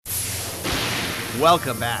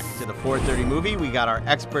Welcome back to the 430 movie. We got our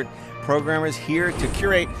expert programmers here to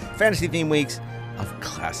curate fantasy theme weeks of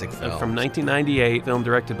classic films. From 1998, film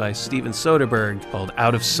directed by Steven Soderbergh called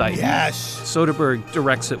Out of Sight. Yes. Soderbergh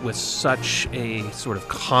directs it with such a sort of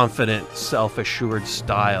confident, self-assured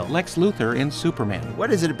style. Lex Luthor in Superman.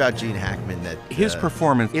 What is it about Gene Hackman that... His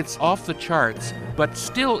performance, it's off the charts, but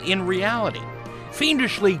still in reality.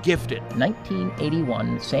 Fiendishly gifted.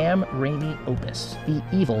 1981 Sam Raimi opus, The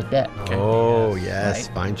Evil Dead. Oh, yes.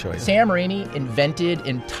 Right? Fine choice. Sam Raimi invented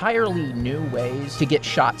entirely new ways to get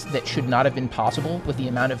shots that should not have been possible with the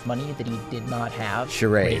amount of money that he did not have.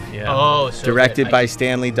 Charade. Yeah. Oh, so Directed good. by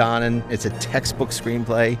Stanley Donen. It's a textbook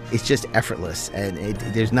screenplay. It's just effortless, and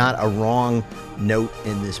there's not a wrong note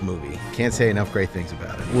in this movie. Can't say enough great things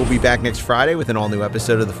about it. We'll be back next Friday with an all-new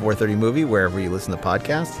episode of the 430 movie, wherever you listen to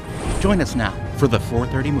podcasts. Join us now for the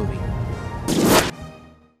 430 movie.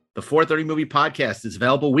 The 430 Movie Podcast is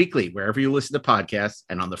available weekly wherever you listen to podcasts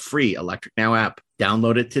and on the free Electric Now app.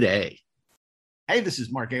 Download it today. Hey, this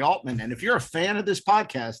is Mark A. Altman, and if you're a fan of this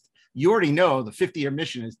podcast, you already know the 50-year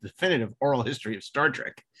mission is definitive oral history of Star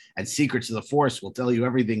Trek, and Secrets of the Force will tell you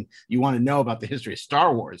everything you want to know about the history of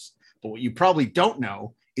Star Wars. But what you probably don't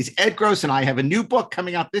know is Ed Gross and I have a new book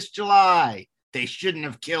coming out this July. They Shouldn't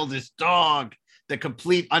Have Killed His Dog. The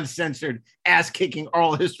complete, uncensored, ass-kicking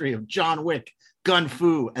oral history of John Wick, Gun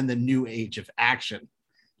Fu, and the new age of action.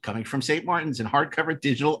 Coming from St. Martin's in hardcover,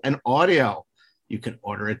 digital, and audio. You can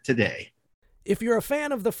order it today. If you're a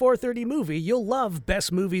fan of the 430 movie, you'll love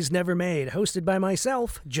Best Movies Never Made, hosted by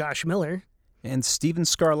myself, Josh Miller. And Steven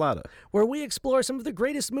Scarlatta. Where we explore some of the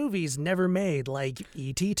greatest movies never made, like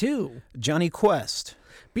E.T. 2, Johnny Quest.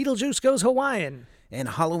 Beetlejuice Goes Hawaiian, and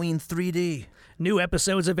Halloween 3D. New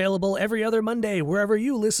episodes available every other Monday, wherever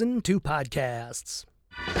you listen to podcasts.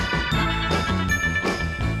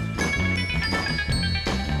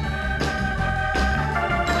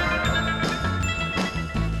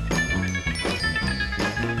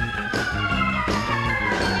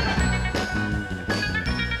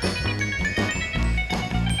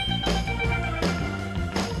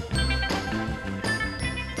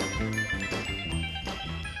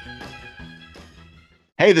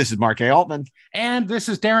 Hey, this is Mark A. Altman. And this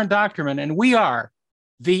is Darren Doctorman, and we are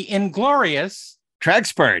the Inglorious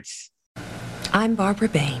Treksperts. I'm Barbara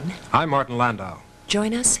Bain. I'm Martin Landau.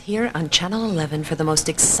 Join us here on Channel 11 for the most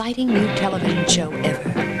exciting new television show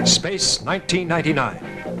ever. Space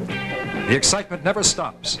 1999. The excitement never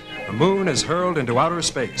stops. The moon is hurled into outer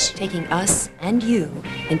space, Taking us and you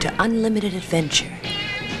into unlimited adventure.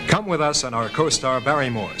 Come with us and our co-star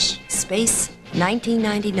Barry Morse. Space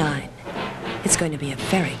 1999. It's going to be a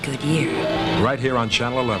very good year. Right here on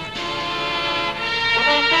Channel 11.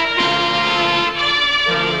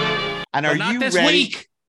 And are not you this ready? week.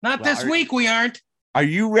 Not this week, we aren't. Are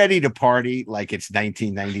you ready to party like it's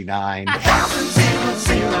 1999?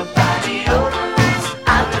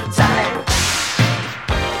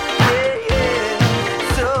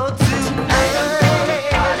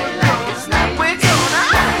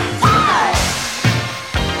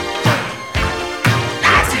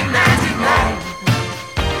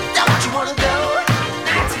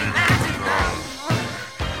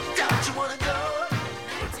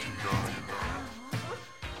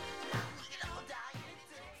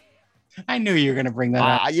 I knew you were going to bring that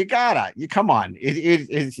up. You gotta. You come on.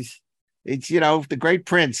 It's you know, the great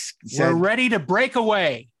Prince said, We're ready to break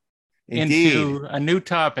away indeed, into a new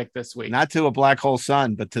topic this week. not to a black hole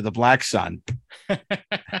sun, but to the black sun.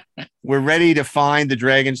 We're ready to find the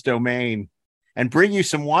dragon's domain and bring you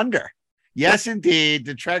some wonder. Yes, indeed.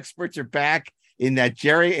 The Treksperts are back in that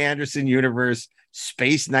Jerry Anderson universe,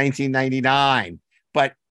 Space 1999.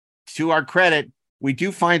 But to our credit, we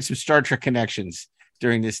do find some Star Trek connections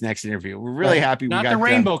during this next interview. We're really happy. Not the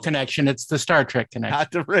Rainbow Connection. It's the Star Trek Connection. Not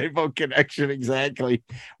the Rainbow Connection, exactly.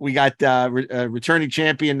 We got returning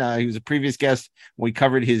champion. He was a previous guest. We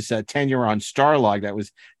covered his tenure on Starlog. That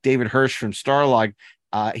was David Hirsch from Starlog.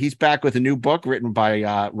 He's back with a new book written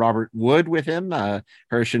by Robert Wood with him.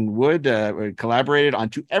 Hirsch and Wood collaborated on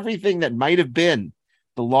To Everything That Might Have Been,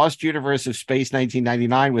 The Lost Universe of Space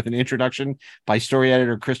 1999, with an introduction by story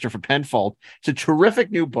editor Christopher Penfold. It's a terrific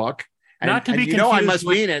new book. Not to be you know I confused must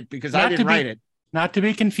with- mean it because I didn't write it. Not to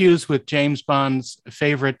be confused with James Bond's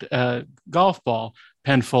favorite golf ball,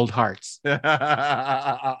 Penfold Hearts.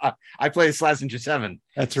 I play Slazenger 7.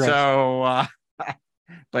 That's right. So,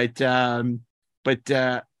 but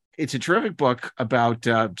it's a terrific book about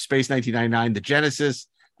Space 1999, the genesis,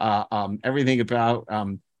 everything about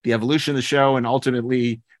the evolution of the show, and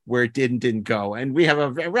ultimately where it did and didn't go. And we have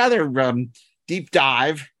a rather deep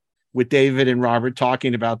dive with David and Robert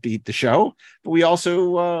talking about the show, but we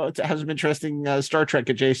also have some interesting Star Trek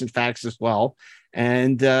adjacent facts as well.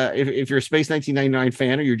 And if you're a Space 1999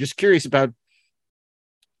 fan, or you're just curious about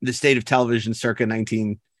the state of television circa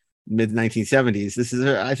mid 1970s, this is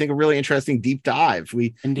I think a really interesting deep dive.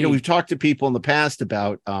 We've talked to people in the past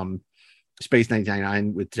about Space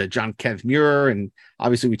 1999 with John Kenneth Muir, and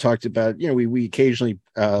obviously we talked about, we occasionally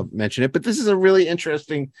mention it, but this is a really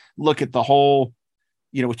interesting look at the whole,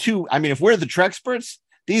 if we're the Trek experts,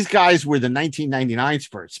 these guys were the 1999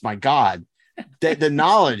 experts. My God, the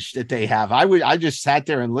knowledge that they have. I just sat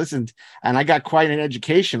there and listened, and I got quite an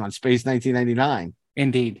education on Space 1999.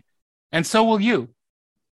 Indeed. And so will you.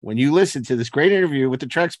 When you listen to this great interview with the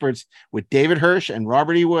Trek experts with David Hirsch and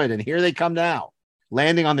Robert E. Wood, and here they come now,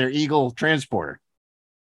 landing on their Eagle transporter.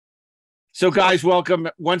 So, guys, welcome.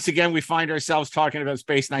 Once again, we find ourselves talking about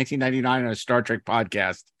Space 1999 on a Star Trek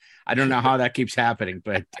podcast. I don't know how that keeps happening,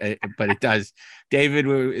 but it does. David,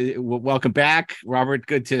 welcome back. Robert,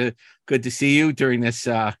 good to see you during this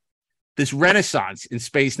this renaissance in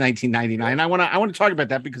Space 1999. I want to talk about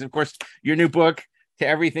that because, of course, your new book, To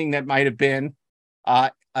Everything That Might Have Been,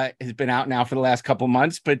 has been out now for the last couple of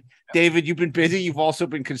months. But David, you've been busy. You've also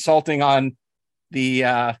been consulting on the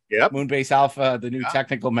Moonbase Alpha, the new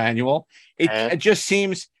technical manual. It just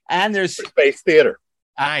seems, and there's Space Theater.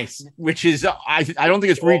 Nice, which is I don't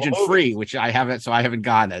think it's region free, which I haven't, so I haven't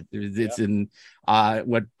gotten it. It's in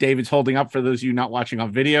what David's holding up for those of you not watching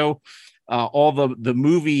on video. All the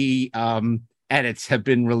movie edits have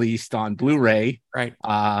been released on Blu-ray, right?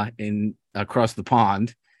 In across the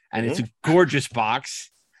pond, and it's a gorgeous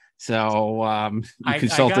box. So you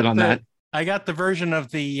consulted on that. I got the version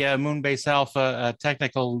of the Moonbase Alpha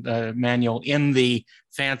technical manual in the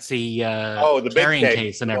fancy the carrying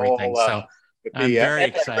case and everything. So I'm very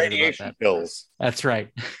excited about that. Pills. That's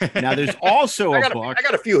right. Now there's also a book. I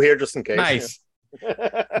got a few here just in case. Nice.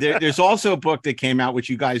 There's also a book that came out which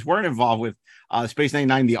you guys weren't involved with, Space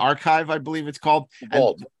 99, The Archive, I believe it's called.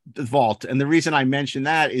 The Vault. And the reason I mention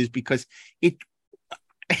that is because the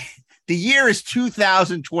year is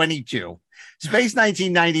 2022. Space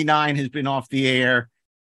 1999 has been off the air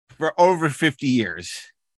for over 50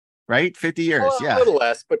 years, right? 50 years, A little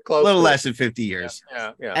less, but close. A little less than 50 years.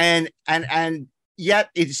 Yeah. And yet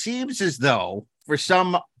it seems as though, for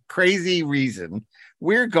some crazy reason,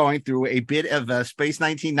 we're going through a bit of a Space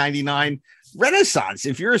 1999 renaissance.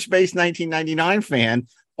 If you're a Space 1999 fan,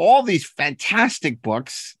 all these fantastic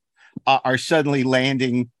books are suddenly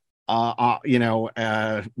landing,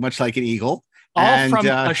 much like an eagle. All from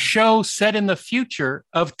a show set in the future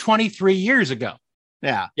of 23 years ago.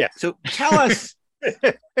 Yeah. So tell us,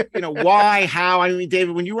 why, how. I mean,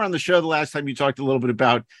 David, when you were on the show the last time, you talked a little bit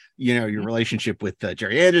about, your relationship with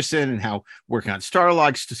Jerry Anderson and how working on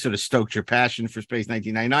Starlogs to sort of stoked your passion for Space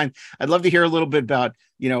 1999. I'd love to hear a little bit about,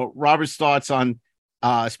 Robert's thoughts on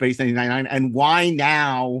Space 1999 and why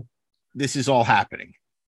now this is all happening.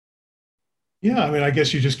 Yeah, I mean, I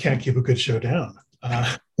guess you just can't keep a good show down.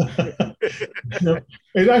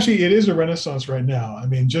 It is a renaissance right now. I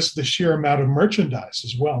mean, just the sheer amount of merchandise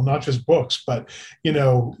as well, not just books, but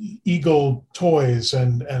Eagle toys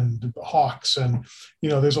and Hawks, and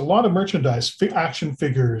there's a lot of merchandise, action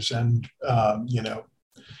figures, and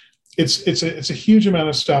it's a huge amount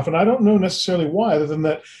of stuff. And I don't know necessarily why, other than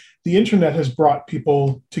that the internet has brought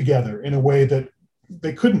people together in a way that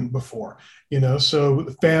they couldn't before. So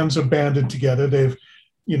the fans have banded together. They've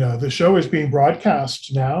the show is being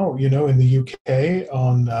broadcast now, in the UK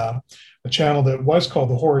on a channel that was called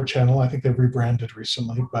the Horror Channel. I think they've rebranded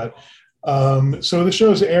recently, but so the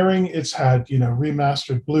show is airing. It's had,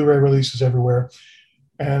 remastered Blu-ray releases everywhere.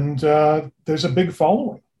 And there's a big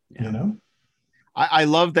following, I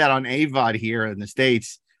love that on AVOD here in the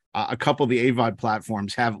States. A couple of the AVOD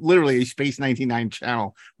platforms have literally a Space 99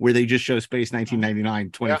 channel where they just show Space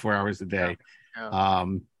 1999 24 hours a day.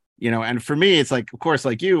 And for me, it's like, of course,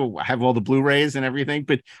 like you, I have all the Blu-rays and everything,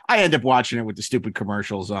 but I end up watching it with the stupid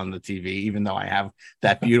commercials on the TV, even though I have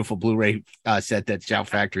that beautiful Blu-ray set that Shout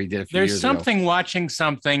Factory did a few years ago. There's something watching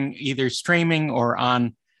something either streaming or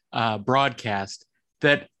on broadcast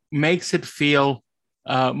that makes it feel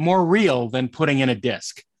more real than putting in a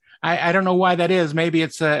disc. I don't know why that is. Maybe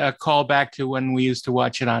it's a callback to when we used to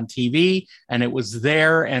watch it on TV and it was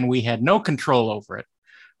there and we had no control over it.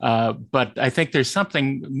 But I think there's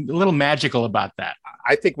something a little magical about that.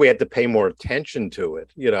 I think we had to pay more attention to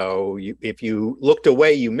it. If you looked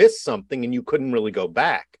away, you missed something and you couldn't really go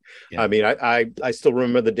back. Yeah. I mean, I still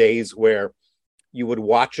remember the days where you would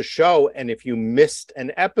watch a show and if you missed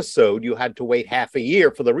an episode, you had to wait half a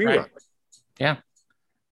year for the rerun. Right. Yeah.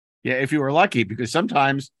 Yeah, if you were lucky, because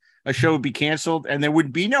sometimes a show would be canceled and there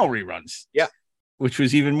would be no reruns. Yeah. Which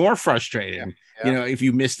was even more frustrating. Yeah. You know, if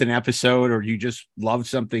you missed an episode or you just loved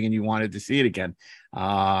something and you wanted to see it again.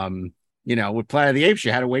 You know, with Planet of the Apes,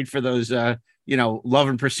 you had to wait for those, you know, Love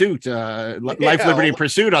and Pursuit, Life, Liberty, and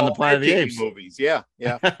Pursuit on the Planet of the Apes movies. Yeah.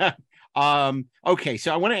 Okay,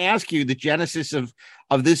 so I want to ask you the genesis of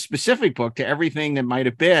this specific book to everything that might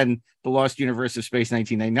have been The Lost Universe of Space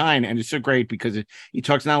 1999, and it's so great because he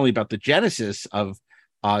talks not only about the genesis of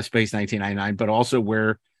Space 1999, but also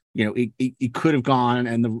where, you know, it could have gone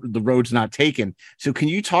and the road's not taken. So can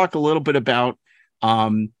you talk a little bit about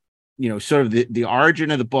you know, sort of the origin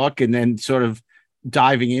of the book, and then sort of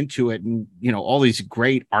diving into it, and, you know, all these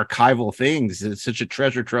great archival things. It's such a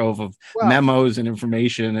treasure trove of memos and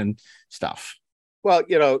information and stuff. Well,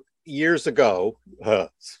 you know, years ago,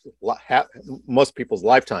 most people's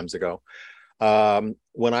lifetimes ago,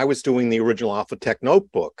 when I was doing the original Alpha Tech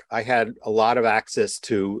notebook, I had a lot of access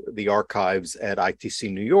to the archives at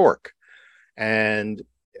ITC New York. And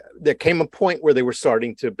there came a point where they were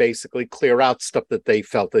starting to basically clear out stuff that they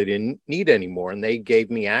felt they didn't need anymore. And they gave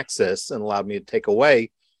me access and allowed me to take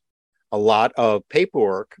away a lot of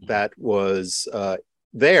paperwork that was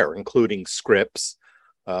there, including scripts.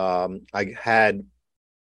 I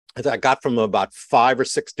got from about 5 or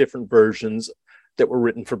 6 different versions that were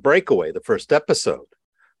written for Breakaway, the first episode.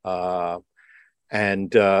 As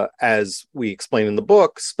we explain in the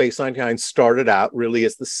book, Space 99 started out really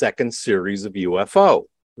as the second series of UFO,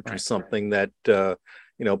 which was something that, you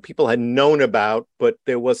know, people had known about, but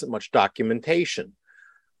there wasn't much documentation.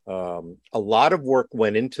 A lot of work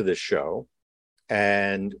went into this show.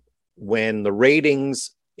 And when the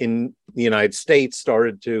ratings in the United States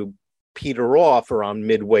started to peter off around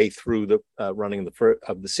midway through the running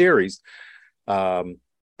of the series,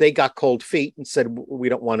 they got cold feet and said, we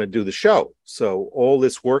don't want to do the show. So all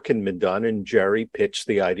this work had been done, and Jerry pitched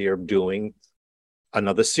the idea of doing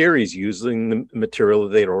another series using the material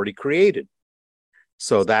that they'd already created.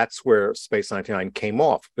 So that's where Space 99 came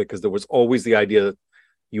off, because there was always the idea that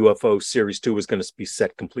UFO Series 2 was going to be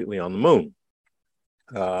set completely on the moon.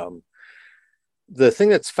 The thing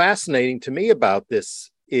that's fascinating to me about this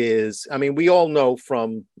is, I mean, we all know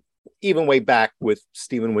from even way back with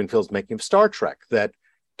Stephen Winfield's making of Star Trek that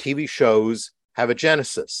TV shows have a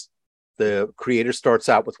genesis. The creator starts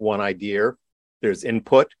out with one idea, there's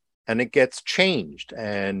input, and it gets changed.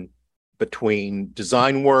 And between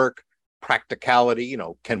design work, practicality, you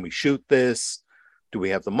know, can we shoot this? Do we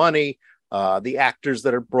have the money? The actors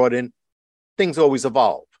that are brought in, things always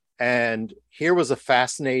evolve. And here was a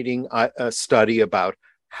fascinating study about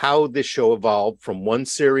how this show evolved from one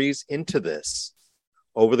series into this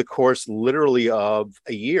over the course literally of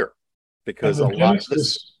a year. Because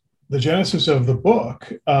the genesis of the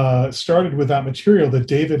book started with that material that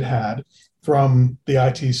David had from the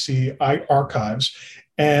ITC archives.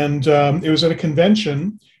 And it was at a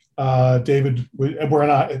convention. David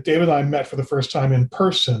and I met for the first time in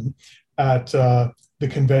person at the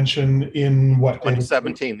convention in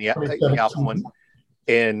 2017, the Alpha one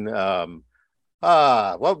in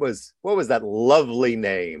what was that lovely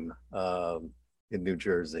name in New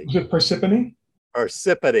Jersey? Was it Parsippany?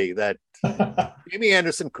 Parsippany, that Jamie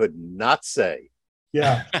Anderson could not say.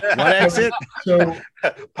 Yeah. What exit? So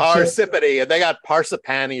Parsippany, and they got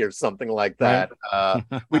Parsippany or something like that.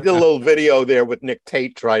 We did a little video there with Nick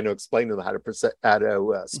Tate trying to explain to them how to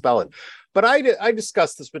spell it. But I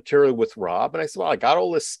discussed this material with Rob, and I said, well, I got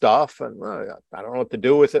all this stuff, and I don't know what to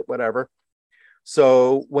do with it, whatever.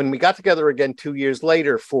 So when we got together again 2 years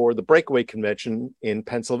later for the Breakaway convention in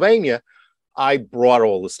Pennsylvania, I brought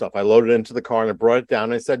all the stuff. I loaded it into the car and I brought it down.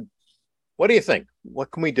 And I said, what do you think?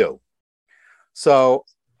 What can we do? So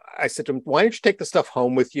I said to him, why don't you take the stuff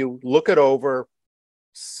home with you, look it over,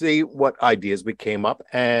 see what ideas we came up.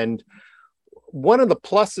 And one of the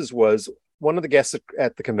pluses was one of the guests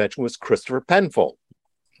at the convention was Christopher Penfold.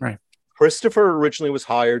 Right. Christopher originally was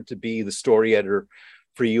hired to be the story editor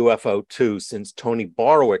for UFO 2, since Tony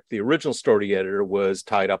Borwick, the original story editor, was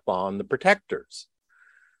tied up on The Protectors.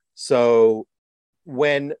 So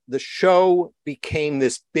when the show became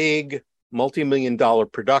this big multi-million-dollar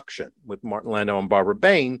production with Martin Landau and Barbara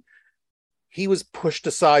Bain, he was pushed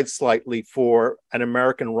aside slightly for an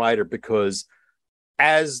American writer, because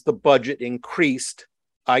as the budget increased,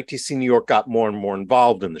 ITC New York got more and more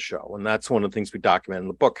involved in the show. And that's one of the things we document in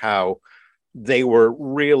the book, how they were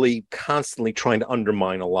really constantly trying to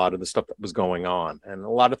undermine a lot of the stuff that was going on. And a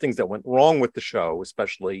lot of things that went wrong with the show,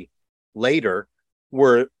 especially later,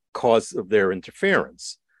 were cause of their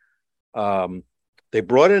interference. They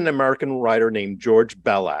brought in an American writer named George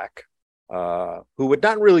Bellac, who had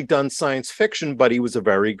not really done science fiction, but he was a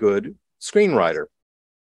very good screenwriter.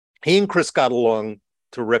 he and Chris got along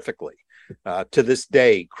terrifically. To this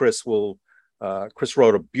day, Chris wrote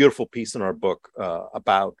a beautiful piece in our book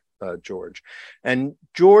about George. And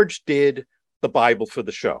George did the Bible for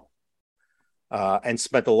the show and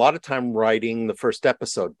spent a lot of time writing the first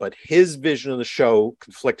episode, but his vision of the show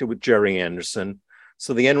conflicted with Jerry Anderson.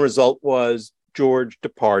 So the end result was George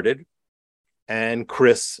departed and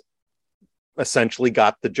Chris essentially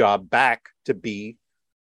got the job back to be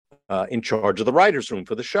in charge of the writer's room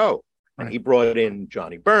for the show. Right. And he brought in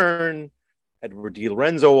Johnny Byrne, Edward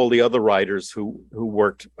DiLorenzo, all the other writers who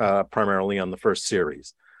worked primarily on the first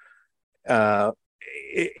series.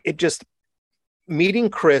 It just, meeting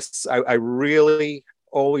Chris, I really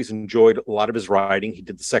always enjoyed a lot of his writing. He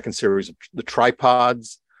did the second series of The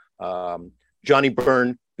Tripods. Johnny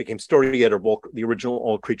Byrne became story editor of the original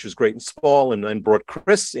All Creatures Great and Small, and then brought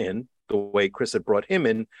Chris in the way Chris had brought him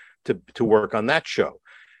in to work on that show.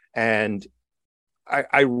 And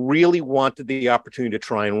I really wanted the opportunity to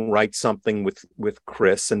try and write something with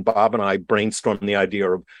Chris, and Bob and I brainstormed the idea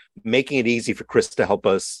of making it easy for Chris to help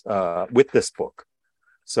us with this book.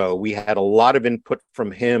 So we had a lot of input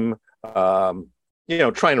from him, trying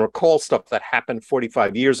to recall stuff that happened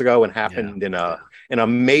 45 years ago and happened in a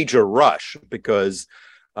major rush, because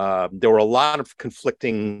there were a lot of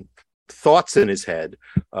conflicting thoughts in his head.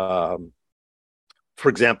 For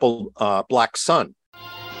example, Black Sun.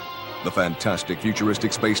 The fantastic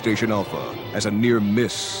futuristic space station Alpha has a near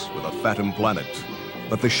miss with a phantom planet.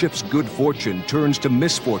 But the ship's good fortune turns to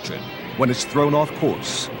misfortune when it's thrown off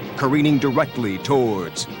course, careening directly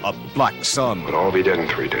towards a black sun. We'll all be dead in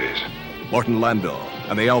 3 days. Martin Landau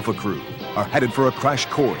and the Alpha crew are headed for a crash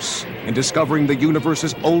course in discovering the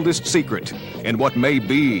universe's oldest secret in what may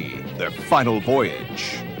be their final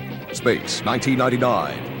voyage. Space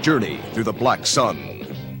 1999, Journey Through the Black Sun.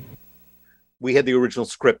 We had the original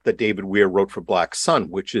script that David Weir wrote for Black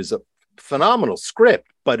Sun, which is a phenomenal script,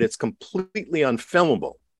 but it's completely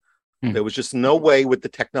unfilmable. There was just no way with the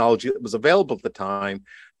technology that was available at the time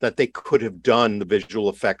that they could have done the visual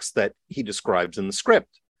effects that he describes in the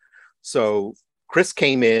script. So Chris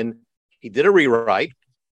came in, he did a rewrite.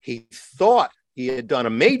 He thought he had done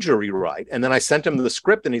a major rewrite. And then I sent him the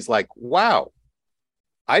script and he's like, wow,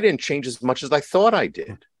 I didn't change as much as I thought I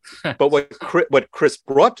did. But what Chris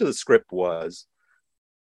brought to the script was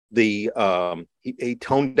he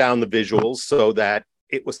toned down the visuals so that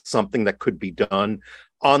it was something that could be done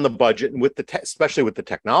on the budget and with especially with the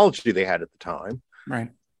technology they had at the time. Right.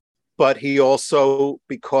 But he also,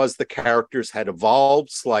 because the characters had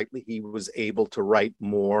evolved slightly, he was able to write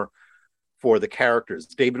more for the characters.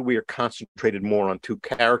 David Weir concentrated more on 2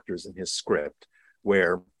 characters in his script,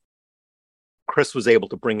 where Chris was able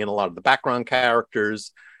to bring in a lot of the background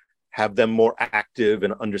characters, have them more active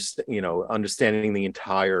and understanding the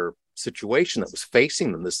entire situation that was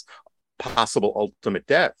facing them, this possible ultimate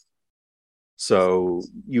death. So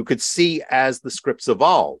you could see as the scripts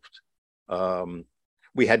evolved.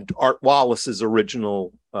 We had Art Wallace's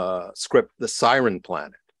original script, The Siren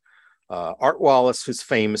Planet. Art Wallace was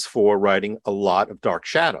famous for writing a lot of Dark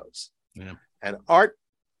Shadows. Yeah. And Art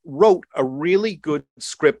wrote a really good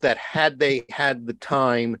script that, had they had the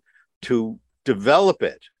time to develop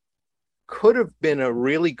it, could have been a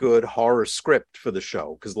really good horror script for the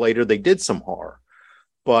show, because later they did some horror.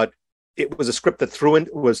 But it was a script that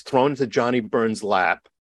was thrown into Johnny Byrne's lap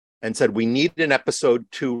and said, we need an episode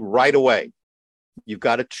 2 right away. You've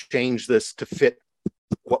got to change this to fit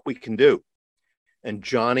what we can do. And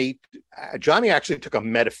Johnny actually took a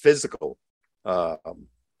metaphysical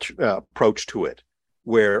approach to it,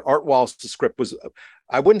 where Art Wallace's script was,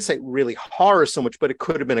 I wouldn't say really horror so much, but it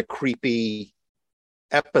could have been a creepy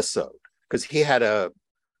episode, because he had an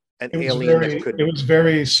alien that could... It was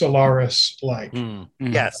very Solaris-like.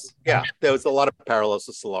 Yes, yeah. There was a lot of parallels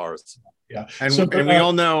to Solaris. Yeah, and we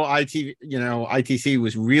all know ITC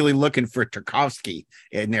was really looking for Tarkovsky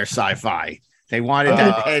in their sci-fi. They wanted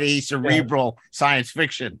that heady, cerebral science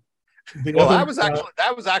fiction.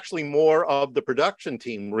 That was actually more of the production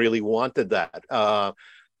team really wanted that,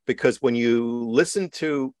 because when you listen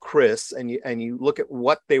to Chris and you look at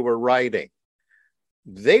what they were writing,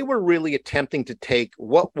 they were really attempting to take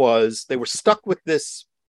they were stuck with this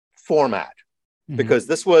format, because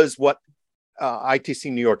this was what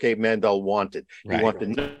ITC New York, Abe Mandel wanted. He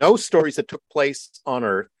wanted no stories that took place on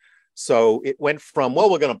Earth. So it went from,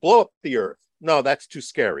 we're going to blow up the Earth. No, that's too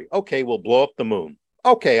scary. Okay, we'll blow up the moon.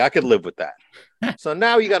 Okay, I could live with that. So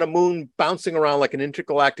now you got a moon bouncing around like an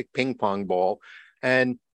intergalactic ping pong ball.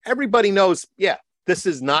 And everybody knows, this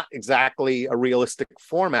is not exactly a realistic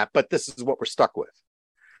format, but this is what we're stuck with.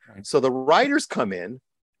 Right. So the writers come in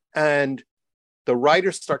and the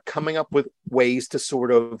writers start coming up with ways to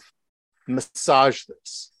sort of massage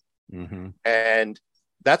this. Mm-hmm. And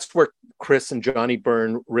that's where Chris and Johnny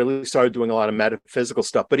Byrne really started doing a lot of metaphysical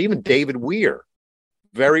stuff. But even David Weir,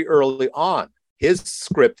 very early on, his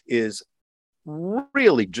script is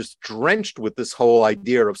really just drenched with this whole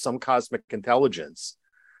idea of some cosmic intelligence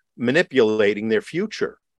manipulating their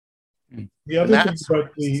future. The other thing about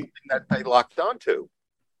something that they locked onto.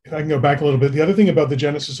 If I can go back a little bit, the other thing about the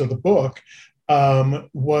genesis of the book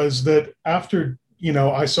was that after,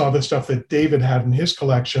 I saw the stuff that David had in his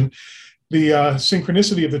collection, the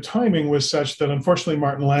synchronicity of the timing was such that unfortunately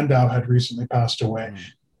Martin Landau had recently passed away.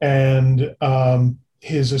 And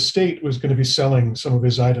his estate was going to be selling some of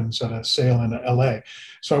his items at a sale in LA.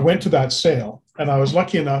 So I went to that sale, and I was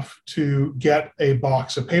lucky enough to get a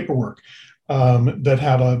box of paperwork that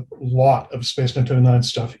had a lot of Space 929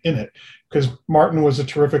 stuff in it, because Martin was a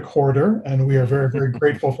terrific hoarder, and we are very, very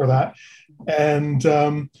grateful for that.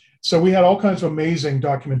 And so we had all kinds of amazing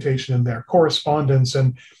documentation in there, correspondence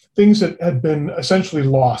and things that had been essentially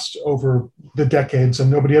lost over the decades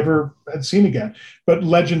and nobody ever had seen again. But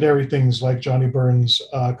legendary things like Johnny Byrne's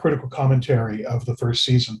critical commentary of the first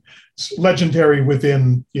season, it's legendary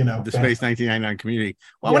within, the Space 1999 community.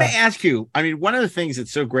 Well, I want to ask you, I mean, one of the things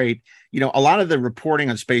that's so great, a lot of the reporting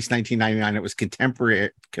on Space 1999 that was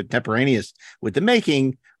contemporaneous with the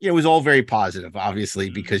making, it was all very positive, obviously,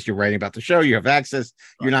 because you're writing about the show, you have access,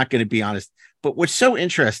 you're not going to be honest. But what's so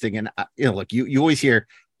interesting, and look, you always hear,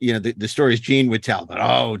 the stories Gene would tell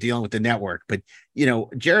about, dealing with the network. But,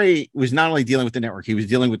 Jerry was not only dealing with the network, he was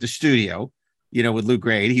dealing with the studio, with Lou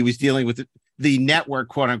Grade. He was dealing with the network,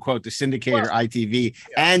 quote unquote, the syndicator, ITV,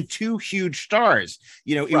 and two huge stars.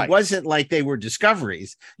 It wasn't like they were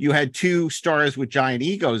discoveries. You had two stars with giant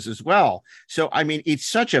egos as well. So, I mean, it's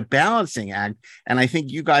such a balancing act. And I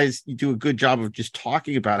think you guys do a good job of just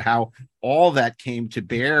talking about how all that came to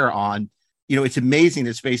bear on, it's amazing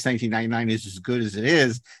that Space 1999 is as good as it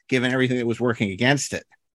is, given everything that was working against it.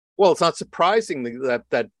 Well, it's not surprising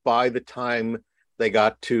that by the time they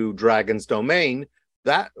got to Dragon's Domain,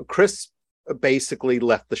 that Chris basically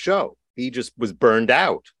left the show. He just was burned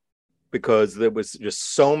out because there was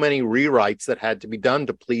just so many rewrites that had to be done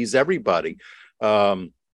to please everybody. I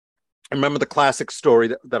remember the classic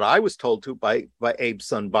story that I was told to by Abe's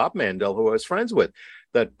son, Bob Mandel, who I was friends with,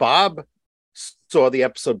 that Bob saw the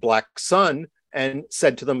episode Black Sun and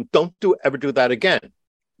said to them, don't ever do that again.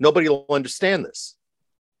 Nobody will understand this.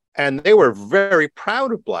 And they were very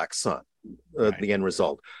proud of Black Sun, the end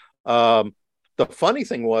result. The funny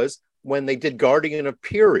thing was, when they did Guardian of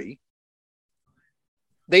Piri,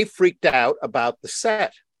 they freaked out about the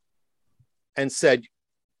set and said,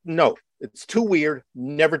 no, it's too weird,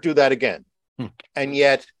 never do that again. And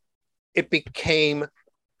yet it became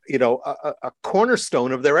a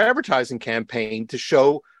cornerstone of their advertising campaign to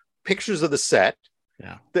show pictures of the set.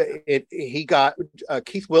 He got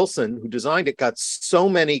Keith Wilson, who designed it, got so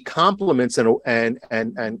many compliments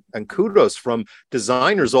and kudos from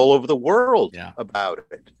designers all over the world about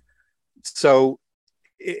it. So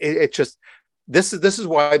it just this is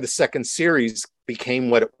why the second series became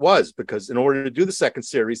what it was, because in order to do the second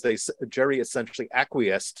series, Jerry essentially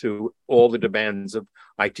acquiesced to all the demands of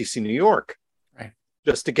ITC New York.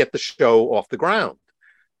 Just to get the show off the ground.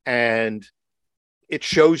 And it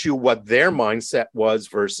shows you what their mindset was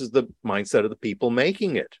versus the mindset of the people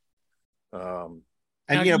making it.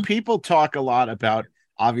 And people talk a lot about,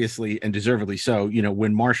 obviously, and deservedly so,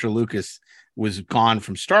 when Marsha Lucas was gone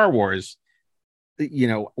from Star Wars,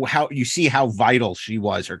 how you see how vital she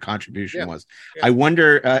was, her contribution was. I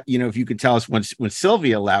wonder, if you could tell us when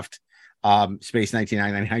Sylvia left Space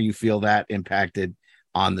 1999, how you feel that impacted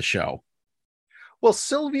on the show. Well,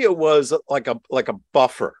 Sylvia was like a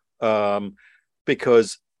buffer,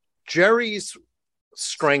 because Jerry's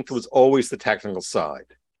strength was always the technical side.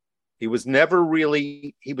 He was never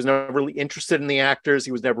really interested in the actors.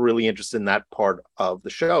 He was never really interested in that part of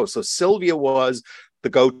the show. So Sylvia was the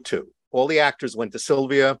go-to. All the actors went to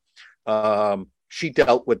Sylvia. She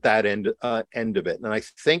dealt with that end of it. And I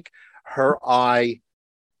think her eye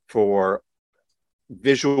for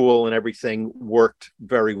visual and everything worked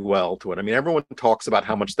very well to it. I mean, everyone talks about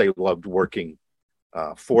how much they loved working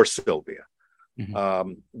for Sylvia.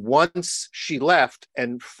 Once she left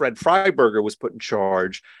and Fred Freiberger was put in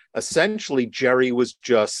charge, essentially Jerry was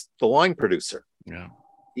just the line producer.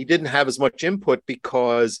 He didn't have as much input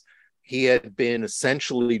because he had been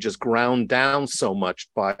essentially just ground down so much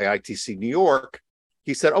by ITC New York.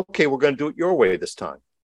 He said, okay, we're going to do it your way this time.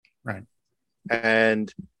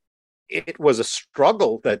 And it was a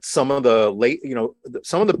struggle that some of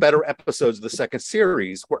the better episodes of the second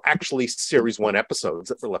series were actually series 1 episodes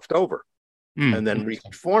that were left over. and then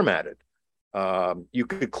reformatted. You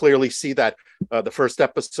could clearly see that the first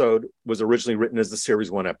episode was originally written as the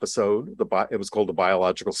series 1 episode. It was called The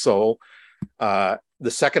Biological Soul. The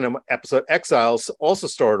second episode, Exiles, also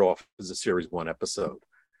started off as a series 1 episode.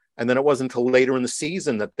 And then it wasn't until later in the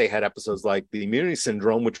season that they had episodes like The Immunity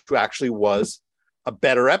Syndrome, which actually was a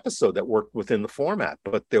better episode that worked within the format.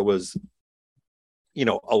 But there was,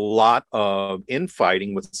 a lot of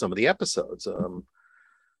infighting with some of the episodes. A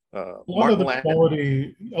lot of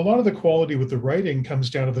the quality with the writing comes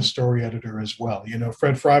down to the story editor as well.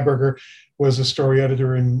 Fred Freiberger was a story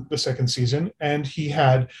editor in the second season, and he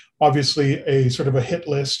had obviously a sort of a hit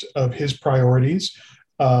list of his priorities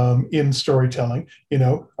in storytelling.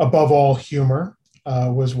 Above all, humor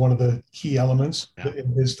was one of the key elements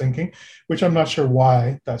in his thinking, which I'm not sure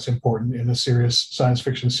why that's important in a serious science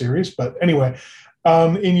fiction series. But anyway,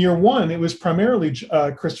 in year 1, it was primarily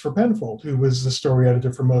Christopher Penfold who was the story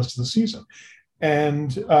editor for most of the season.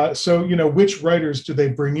 And so, which writers do they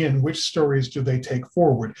bring in? Which stories do they take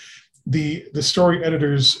forward? The story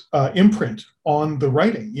editor's imprint on the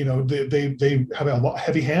writing, they have a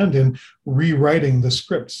heavy hand in rewriting the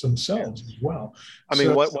scripts themselves as well. I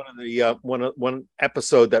mean, one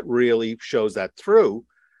episode that really shows that through,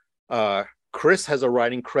 Chris has a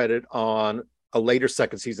writing credit on a later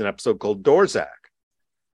second season episode called Dorzak.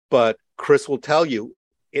 But Chris will tell you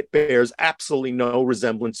it bears absolutely no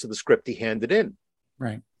resemblance to the script he handed in.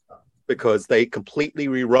 Right. Because they completely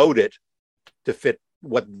rewrote it to fit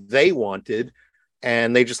what they wanted,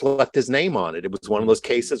 and they just left his name on it. It was one of those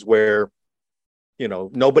cases where,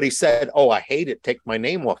 nobody said, "Oh, I hate it. Take my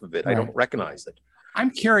name off of it. Right. I don't recognize it." I'm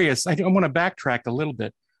curious. I want to backtrack a little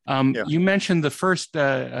bit. You mentioned the first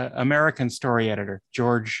American story editor,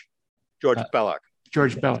 George Belloc.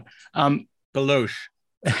 George Belloc. Beloche.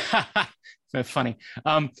 That's funny.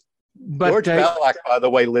 But George Belloc, by the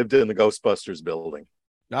way, lived in the Ghostbusters building.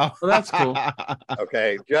 Oh, well, that's cool.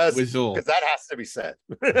 Okay, just because that has to be said.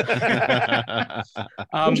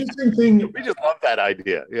 Interesting thing. We just love that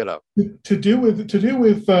idea, To do with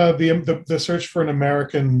the search for an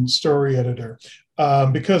American story editor,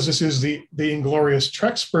 because this is the Inglorious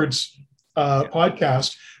Treksperts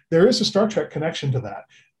podcast. There is a Star Trek connection to that.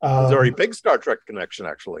 There's a very big Star Trek connection,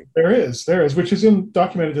 actually. There is, which is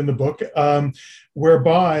documented in the book,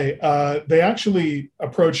 whereby they actually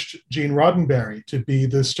approached Gene Roddenberry to be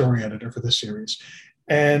the story editor for the series.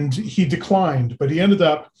 And he declined, but he ended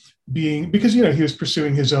up being, because, he was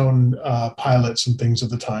pursuing his own pilots and things at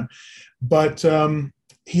the time. But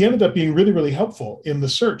he ended up being really, really helpful in the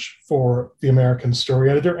search for the American story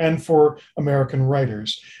editor and for American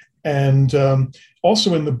writers. And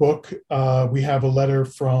also in the book, we have a letter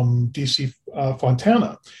from DC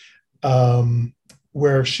Fontana,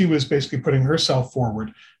 where she was basically putting herself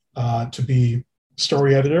forward to be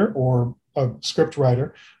story editor or a script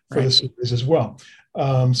writer for the series as well.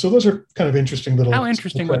 So those are kind of interesting little. How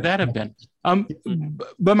interesting would that have been?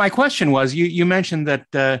 But my question was, you mentioned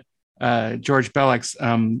that George Belloc's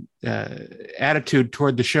attitude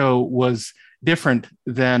toward the show was different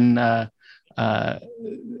than the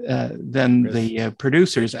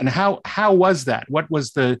producers, and how was that? What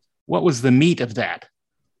was the meat of that?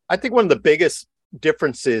 I think one of the biggest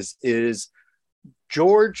differences is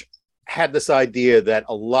George had this idea that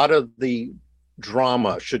a lot of the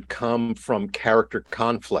drama should come from character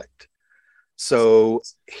conflict. So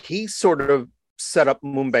he sort of set up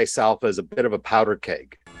Moonbase Alpha as a bit of a powder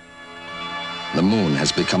keg. The moon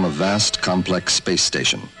has become a vast, complex space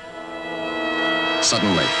station.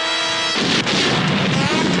 Suddenly,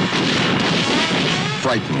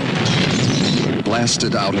 frightened,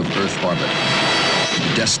 blasted out of Earth orbit,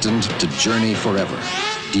 destined to journey forever,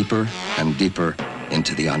 deeper and deeper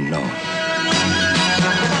into the unknown.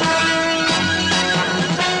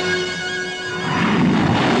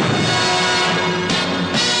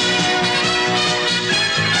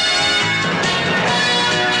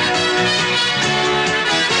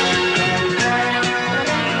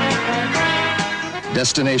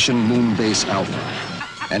 Destination Moonbase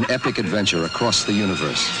Alpha, an epic adventure across the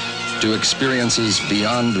universe to experiences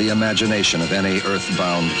beyond the imagination of any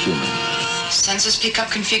earthbound human. Sensors pick up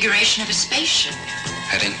configuration of a spaceship.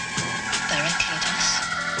 Heading? Directly at us.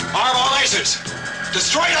 Arm all lasers!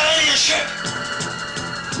 Destroy that alien ship!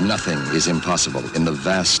 Nothing is impossible in the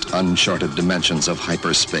vast, uncharted dimensions of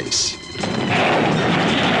hyperspace,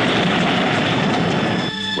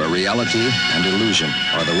 where reality and illusion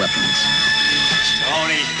are the weapons.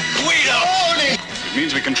 Tony! Guido! Tony! It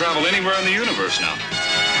means we can travel anywhere in the universe now.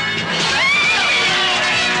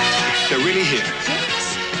 They're really here.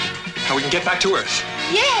 Yes. How we can get back to Earth.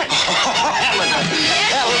 Yes. Helena!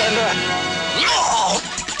 Helena!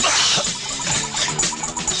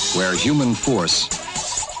 where human force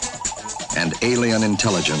and alien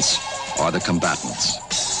intelligence are the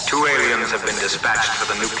combatants. 2 aliens have been dispatched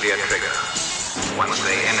for the nuclear trigger. Once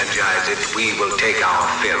they energize it, we will take our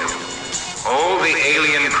fill. All the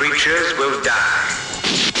alien creatures will die.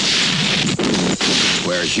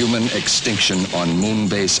 Where human extinction on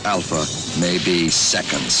Moonbase Alpha may be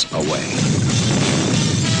seconds away.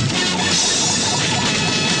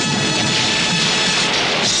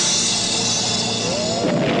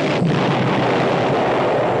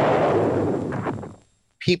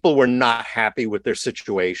 People were not happy with their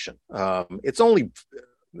situation. It's only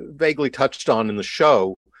vaguely touched on in the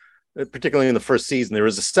show, particularly in the first season. There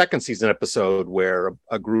is a second season episode where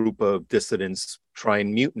a group of dissidents try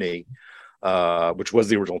and mutiny, which was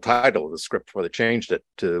the original title of the script before they changed it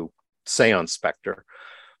to Seance Spectre.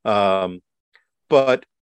 But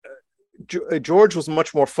George was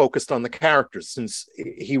much more focused on the characters, since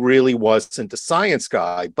he really wasn't a science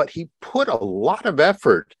guy, but he put a lot of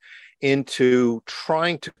effort into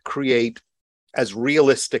trying to create as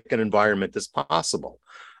realistic an environment as possible.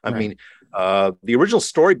 I mean, the original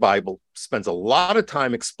Story Bible spends a lot of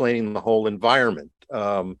time explaining the whole environment.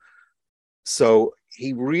 So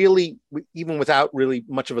he really, even without really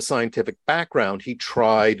much of a scientific background, he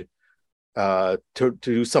tried to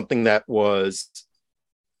do something that was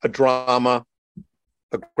a drama,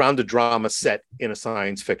 a grounded drama set in a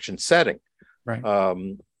science fiction setting. Right.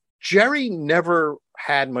 Jerry never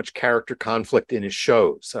had much character conflict in his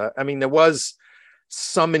shows. I mean, there was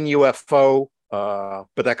some in UFO, but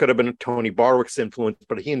that could have been Tony Barwick's influence.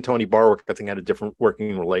 But he and Tony Barwick, I think, had a different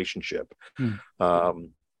working relationship. And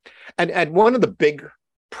one of the big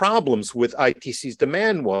problems with ITC's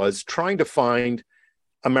demand was trying to find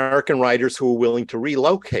American writers who were willing to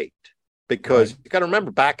relocate. Because you got to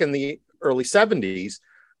remember, back in the early 70s,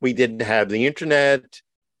 we didn't have the internet.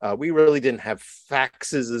 We really didn't have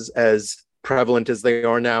faxes as prevalent as they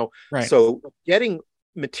are now. Right. So getting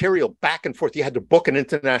material back and forth, you had to book an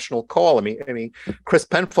international call. I mean, Chris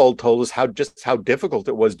Penfold told us how difficult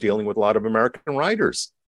it was dealing with a lot of American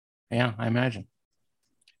writers. Yeah, I imagine.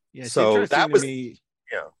 Yeah, so that was, the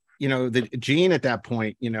Gene at that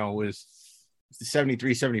point, was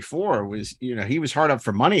 73, 74 was, he was hard up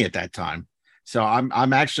for money at that time. So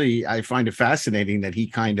I find it fascinating that he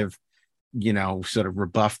kind of, sort of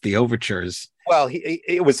rebuffed the overtures. Well,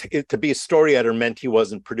 to be a story editor meant he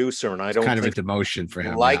wasn't producer, and I don't kind of a think demotion for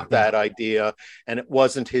him. Like that idea, and it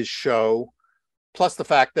wasn't his show. Plus the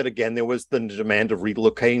fact that, again, there was the demand of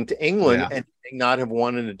relocating to England, and he may not have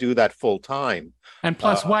wanted to do that full time. And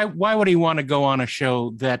plus, why would he want to go on a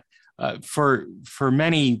show that for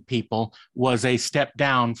many people was a step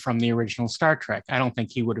down from the original Star Trek? I don't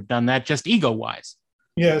think he would have done that, just ego-wise.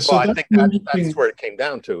 Yeah, so I think that's where it came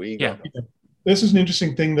down to, ego. Yeah. This is an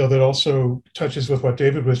interesting thing, though, that also touches with what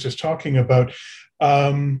David was just talking about.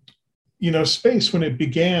 Space, when it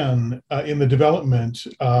began in the development,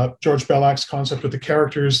 George Bellak's concept with the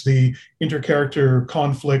characters, the inter-character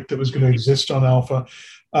conflict that was going to exist on Alpha,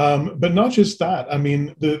 but not just that. I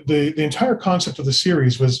mean, the entire concept of the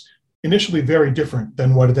series was initially very different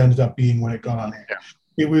than what it ended up being when it got on air. Yeah.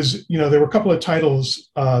 It was, there were a couple of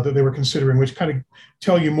titles that they were considering, which kind of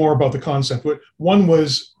tell you more about the concept. One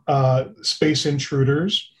was Space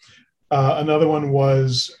Intruders. Another one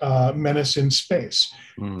was Menace in Space.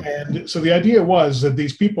 And so the idea was that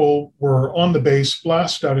these people were on the base,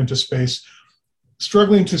 blasted out into space,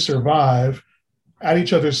 struggling to survive at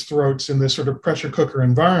each other's throats in this sort of pressure cooker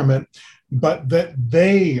environment, but that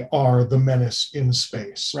they are the menace in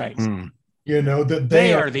space. Right. That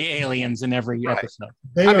they are the aliens in every episode.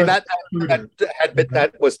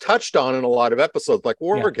 That was touched on in a lot of episodes, like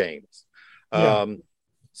War Games.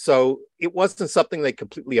 So it wasn't something they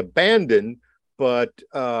completely abandoned, but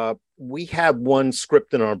we have one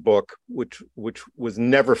script in our book which was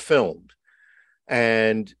never filmed,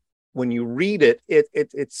 and when you read it,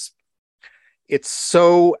 it's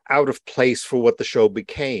so out of place for what the show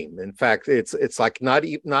became. In fact, it's like not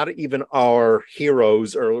even our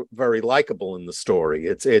heroes are very likable in the story.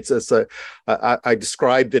 I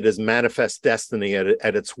described it as Manifest Destiny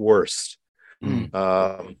at its worst. It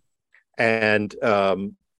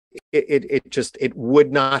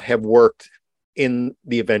would not have worked in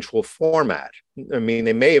the eventual format. I mean,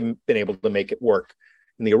 they may have been able to make it work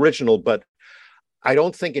in the original, but I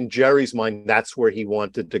don't think in Jerry's mind that's where he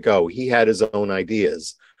wanted to go. He had his own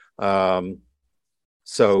ideas.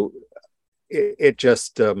 So it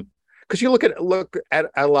just because you look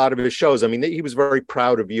at a lot of his shows. I mean, he was very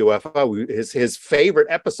proud of UFO. His favorite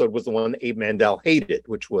episode was the one Abe Mandel hated,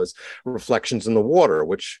 which was Reflections in the Water,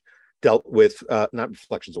 which dealt with not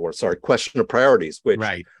Reflections of Water, sorry, Question of Priorities, which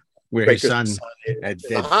where his son, Ed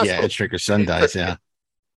Stricker's son dies. Yeah,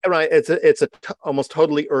 right. It's almost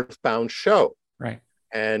totally earthbound show. Right.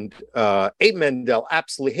 And Abe Mandel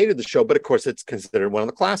absolutely hated the show, but of course it's considered one of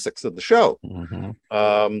the classics of the show.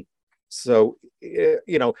 So,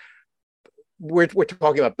 you know, we're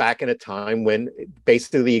talking about back in a time when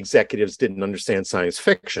basically the executives didn't understand science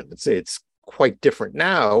fiction. It's quite different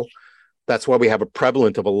now. That's why we have a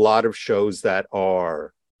prevalent of a lot of shows that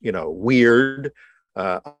are, you know, weird.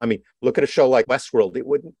 I mean, look at a show like Westworld.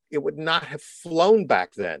 It would not have flown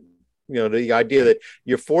back then. You know, the idea that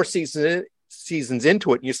you're 4 seasons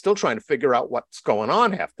into it and you're still trying to figure out what's going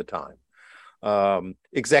on half the time.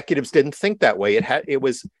 Executives didn't think that way. It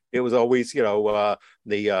was always, you know,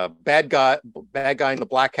 the bad guy in the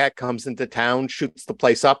black hat comes into town, shoots the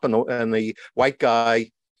place up, and the white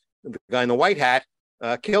guy, the guy in the white hat,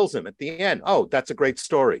 kills him at the end. Oh, that's a great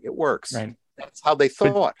story. It works. Right. That's how they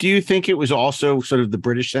thought. But do you think it was also sort of the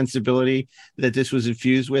British sensibility that this was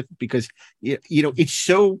infused with? Because, you know, it's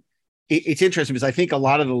interesting because I think a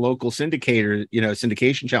lot of the local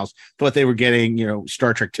syndication channels thought they were getting, you know,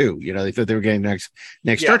 Star Trek 2. You know, they thought they were getting next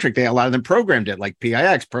Star Trek. A lot of them programmed it, like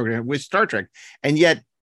PIX programmed with Star Trek. And yet,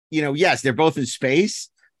 you know, yes, they're both in space,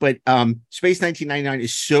 but Space 1999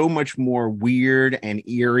 is so much more weird and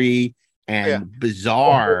eerie and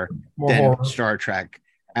bizarre than horror. Star Trek.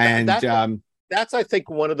 And that's, I think,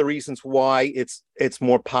 one of the reasons why it's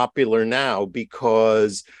more popular now,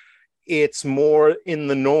 because it's more in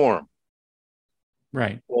the norm.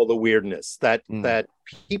 Right. All the weirdness that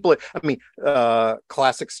people, I mean,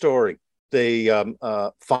 classic story.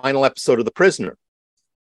 The final episode of The Prisoner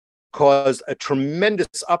caused a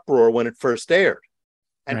tremendous uproar when it first aired.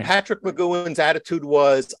 And Patrick McGowan's attitude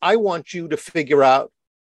was, I want you to figure out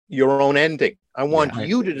your own ending. I want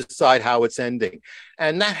you to decide how it's ending.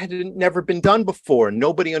 And that had never been done before.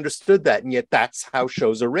 Nobody understood that. And yet that's how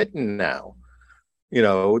shows are written now. You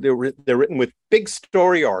know, they're written with big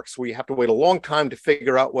story arcs where you have to wait a long time to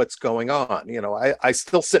figure out what's going on. You know, I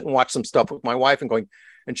still sit and watch some stuff with my wife and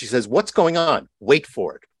she says, what's going on? Wait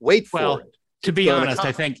for it. Wait for it. To be honest,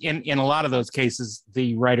 I think in a lot of those cases,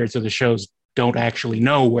 the writers of the shows don't actually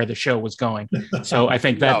know where the show was going. So I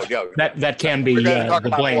think that that can be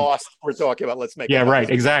the blame. Lost. We're talking about let's make it right,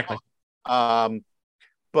 exactly.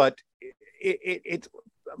 But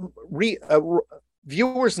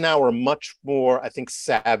viewers now are much more, I think,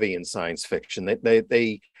 savvy in science fiction.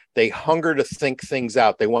 They hunger to think things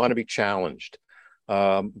out. They want to be challenged.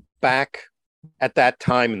 Back at that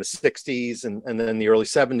time in the 60s and then the early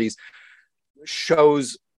 70s,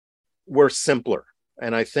 shows were simpler.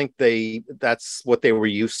 And I think that's what they were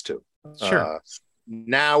used to. Sure.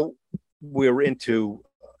 Now we're into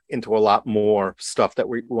a lot more stuff that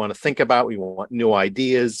we want to think about. We want new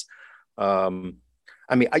ideas. I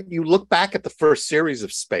mean, you look back at the first series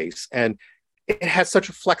of Space, and it has such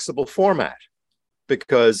a flexible format,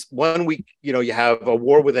 because 1 week, you know, you have a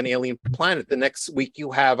war with an alien planet. The next week, you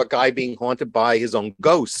have a guy being haunted by his own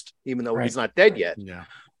ghost, even though he's not dead yet. Yeah.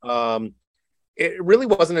 It really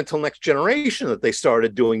wasn't until Next Generation that they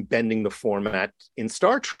started bending the format in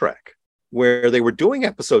Star Trek, where they were doing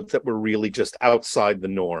episodes that were really just outside the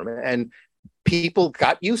norm. And people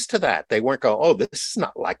got used to that. They weren't going, oh, this is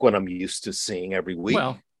not like what I'm used to seeing every week.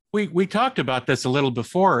 Well, we talked about this a little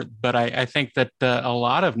before, but I think that a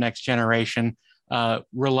lot of Next Generation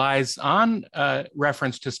relies on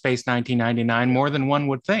reference to Space 1999 more than one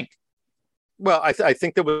would think. Well, I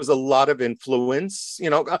think there was a lot of influence.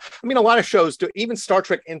 You know, I mean, a lot of shows do. Even Star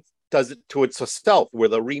Trek does it to itself, where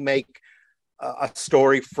they'll remake a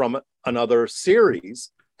story from another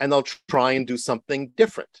series, and they'll try and do something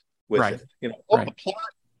different with it. You know, the plot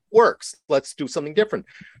works. Let's do something different.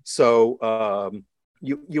 So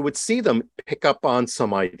you would see them pick up on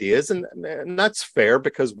some ideas, and that's fair,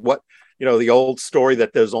 because the old story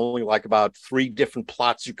that there's only like about 3 different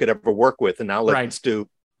plots you could ever work with, and now let's do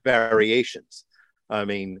variations. I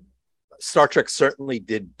mean, Star Trek certainly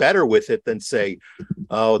did better with it than, say,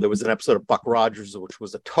 there was an episode of Buck Rogers, which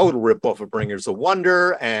was a total ripoff of Bringers of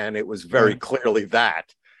Wonder, and it was very clearly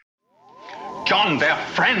that. John, they're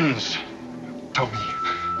friends. Toby,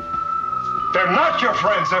 they're not your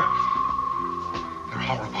friends. They're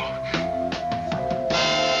horrible,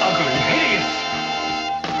 ugly, hideous.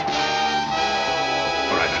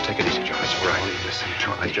 All right, now take it easy, John. It's all right. Listen,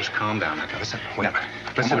 Charlie, just calm down. Now, listen, wait.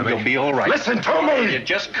 Listen, you'll be all right. Listen to me. You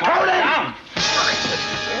just calm down.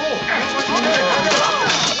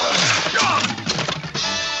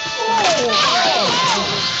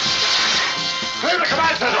 Clear the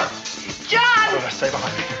command center. John! Stay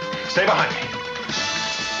behind me. Stay behind me.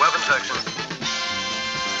 Weapon section.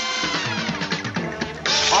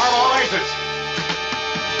 Arm all aces.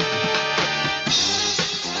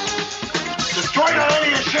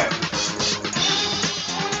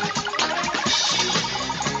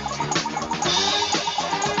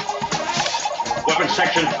 weapon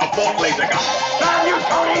section of both laser guns. Damn you,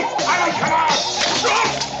 Tony! Alan, come on!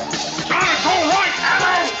 John, it's all right,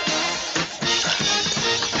 Alan!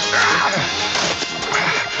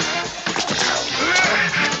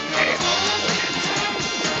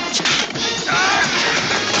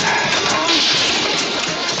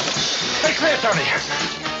 Stay clear, Tony.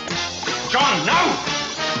 John, now!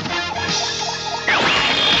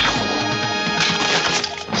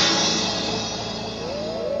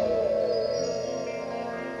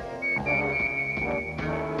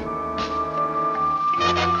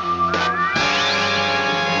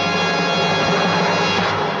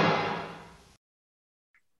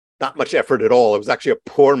 Not much effort at all. It was actually a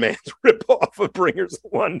poor man's ripoff of Bringers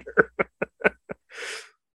of Wonder.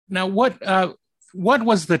 Now, what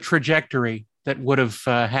was the trajectory that would have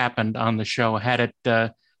happened on the show had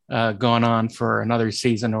it gone on for another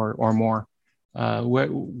season or more?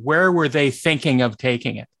 Where were they thinking of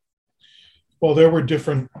taking it? Well, there were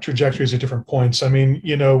different trajectories at different points. I mean,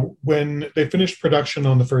 you know, when they finished production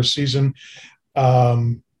on the first season,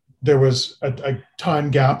 there was a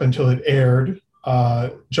time gap until it aired.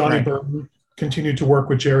 Johnny Byrne continued to work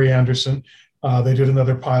with Jerry Anderson. They did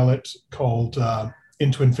another pilot called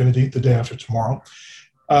Into Infinity, The Day After Tomorrow,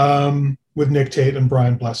 with Nick Tate and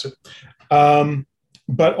Brian Blessed.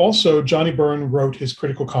 But also Johnny Byrne wrote his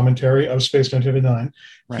critical commentary of Space 1999.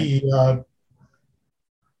 Right. He,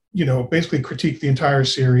 basically critiqued the entire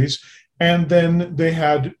series. And then they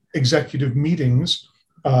had executive meetings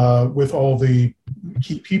with all the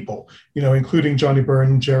key people, including Johnny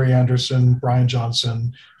Byrne, Jerry Anderson, Brian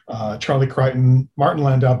Johnson, Charlie Crichton, Martin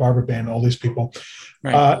Landau, Barbara Bain, all these people.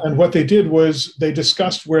 Right. And what they did was they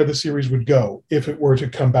discussed where the series would go if it were to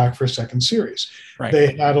come back for a second series. Right.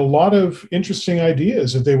 They had a lot of interesting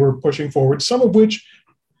ideas that they were pushing forward, some of which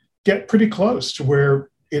get pretty close to where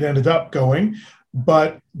it ended up going.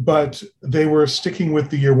 But they were sticking with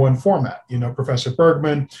the year one format, Professor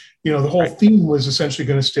Bergman, the whole theme was essentially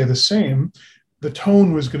going to stay the same. The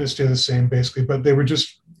tone was going to stay the same basically, but they were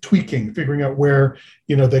just tweaking, figuring out where,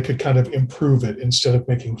 they could kind of improve it instead of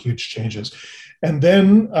making huge changes. And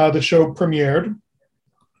then the show premiered.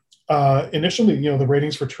 Initially, the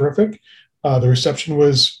ratings were terrific. The reception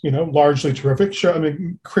was, largely terrific. Sure, I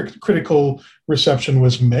mean, critical reception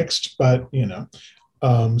was mixed, but,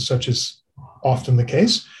 such as often the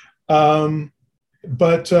case. But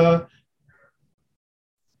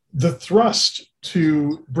the thrust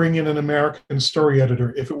to bring in an American story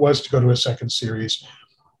editor, if it was to go to a second series,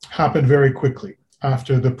 happened very quickly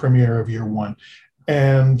after the premiere of year one.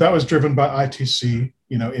 And that was driven by ITC,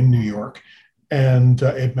 in New York, and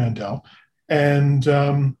Abe Mandel. And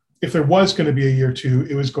if there was going to be a year two,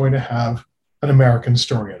 it was going to have an American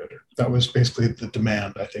story editor. That was basically the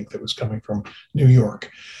demand, I think, that was coming from New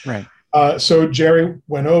York. Right. So Jerry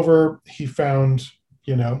went over, he found,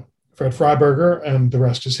 Fred Freiberger, and the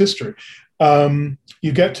rest is history.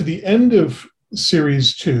 You get to the end of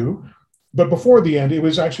series 2, but before the end, it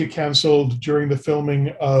was actually canceled during the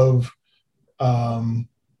filming of, I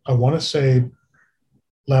want to say,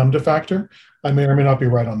 Lambda Factor. I may or may not be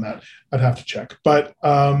right on that. I'd have to check. But,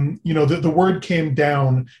 the word came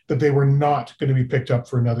down that they were not going to be picked up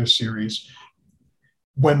for another series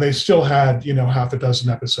when they still had, half a dozen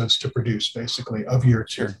episodes to produce, basically, of year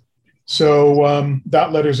 2. Sure. So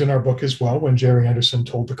that letter's in our book as well, when Jerry Anderson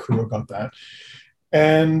told the crew about that.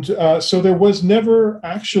 And so there was never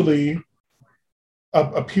actually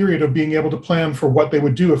a period of being able to plan for what they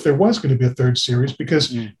would do if there was going to be a third series, because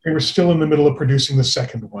they were still in the middle of producing the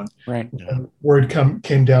second one. Right. And word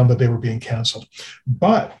came down that they were being canceled.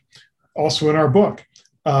 But also in our book,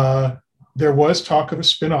 there was talk of a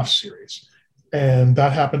spin-off series. And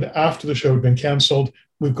that happened after the show had been canceled.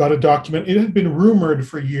 We've got a document. It had been rumored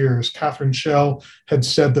for years. Catherine Schell had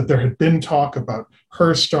said that there had been talk about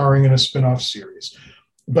her starring in a spin-off series,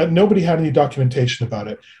 but nobody had any documentation about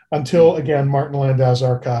it until, again, Martin Landau's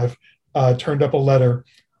archive turned up a letter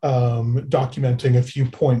documenting a few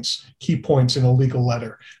key points in a legal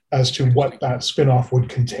letter as to what that spin-off would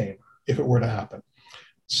contain if it were to happen.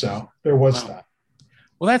 So there was that.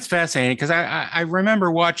 Well, that's fascinating, because I remember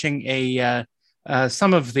watching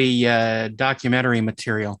some of the documentary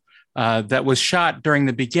material that was shot during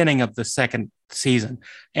the beginning of the second season,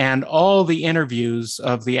 and all the interviews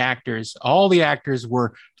of the actors. All the actors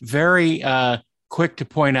were very quick to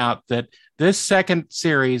point out that this second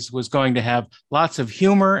series was going to have lots of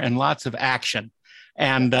humor and lots of action.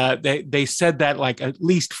 And they said that like at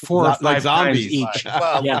least 4 or 5 times each.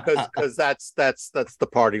 Well, yeah. because that's the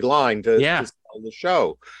party line to sell the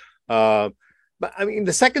show. But I mean,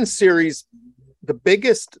 the second series, the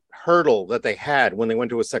biggest hurdle that they had when they went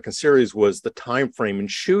to a second series was the time frame in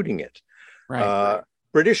shooting it. Right.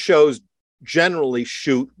 British shows generally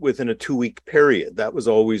shoot within a 2-week period. That was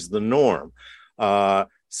always the norm.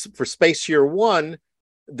 For Space Year One,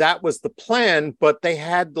 that was the plan, but they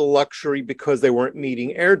had the luxury, because they weren't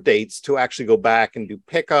meeting air dates, to actually go back and do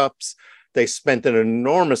pickups. They spent an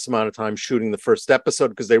enormous amount of time shooting the first episode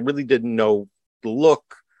because they really didn't know the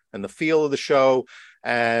look and the feel of the show.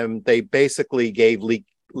 And they basically gave Lee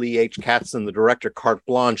H. Katzman, the director, carte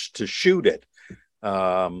blanche to shoot it.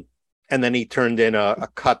 And then he turned in a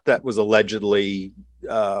cut that was allegedly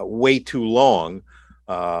way too long.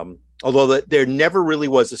 Although there never really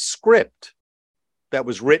was a script that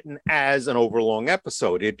was written as an overlong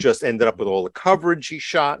episode. It just ended up with all the coverage he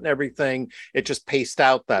shot and everything. It just paced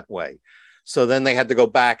out that way. So then they had to go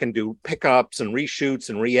back and do pickups and reshoots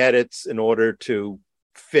and re-edits in order to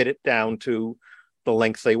fit it down to the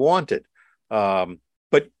length they wanted. But,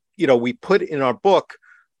 we put in our book,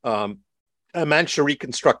 I managed to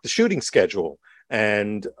reconstruct the shooting schedule.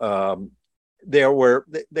 And they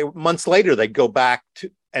months later, they'd go back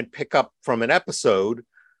to and pick up from an episode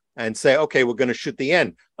and say, okay, we're going to shoot the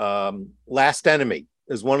end. Last Enemy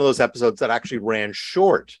is one of those episodes that actually ran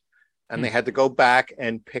short, and they had to go back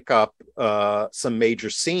and pick up some major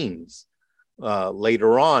scenes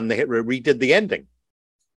later on. They redid the ending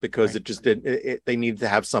because it just didn't. They needed to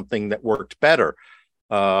have something that worked better.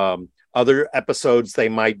 Other episodes they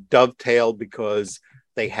might dovetail because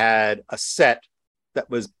they had a set that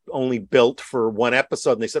was only built for one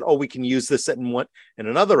episode, and they said, "Oh, we can use this in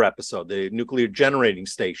another episode." The nuclear generating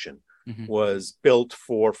station was built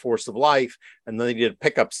for Force of Life, and then they did a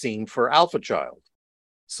pickup scene for Alpha Child.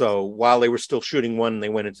 So while they were still shooting one, they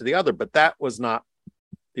went into the other, but that was not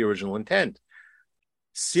the original intent.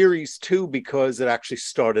 Series 2, because it actually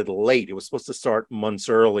started late. It was supposed to start months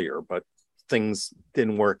earlier, but things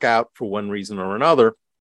didn't work out for one reason or another.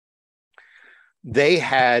 They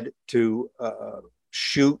had to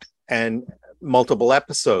shoot and multiple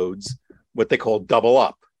episodes, what they call double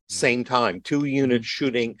up, same time, 2 units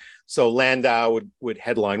shooting. So Landau would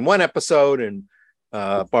headline one episode, and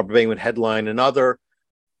Barbara Bain would headline another.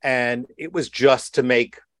 And it was just to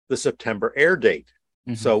make the September air date.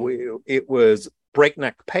 So it was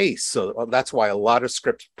breakneck pace. So that's why a lot of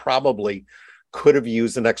scripts probably could have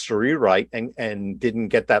used an extra rewrite and didn't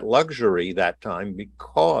get that luxury that time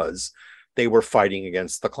because they were fighting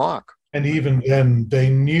against the clock. And even then, they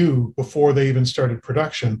knew before they even started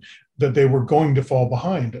production that they were going to fall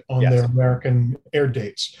behind on their American air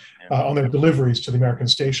dates, on their deliveries to the American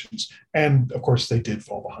stations. And of course, they did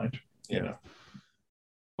fall behind.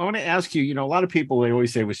 I want to ask you, a lot of people, they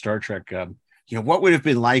always say with Star Trek, what would it have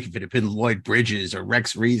been like if it had been Lloyd Bridges or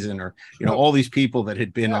Rex Reason or, all these people that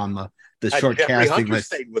had been on the short Jeffrey casting Hunter list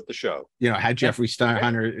stayed with the show. Had Jeffrey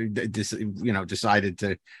Hunter, decided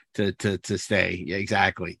to stay. Yeah,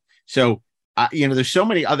 exactly. So, there's so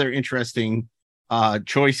many other interesting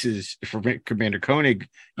choices for Commander Koenig,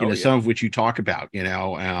 some of which you talk about,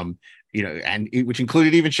 and which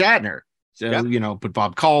included even Shatner. So, but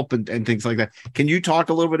Bob Culp and things like that. Can you talk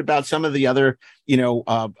a little bit about some of the other,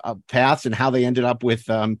 paths and how they ended up with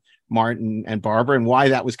Martin and Barbara and why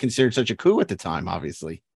that was considered such a coup at the time,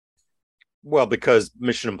 obviously? Well, because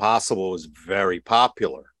Mission Impossible was very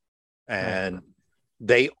popular. And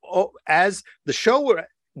as the show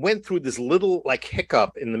went through this little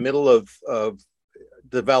hiccup in the middle of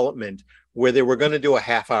development where they were going to do a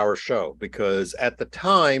half-hour show, because at the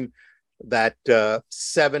time that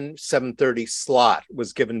 7:30 slot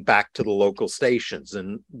was given back to the local stations,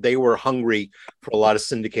 and they were hungry for a lot of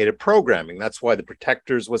syndicated programming. That's why The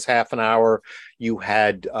Protectors was half an hour. You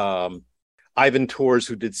had Ivan Tors,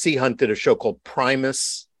 who did Sea Hunt, did a show called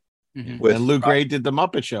Primus. And Lou Gray did the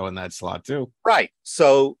Muppet Show in that slot too. Right.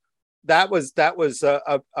 So that was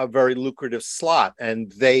a very lucrative slot,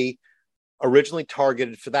 and they originally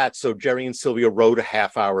targeted for that. So Jerry and Sylvia wrote a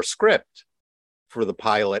half-hour script for the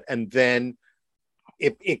pilot, and then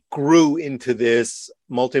it grew into this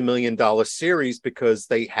multi-million-dollar series because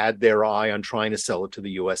they had their eye on trying to sell it to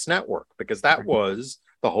the U.S. network, because that was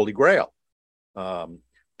the Holy Grail. The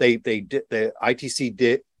ITC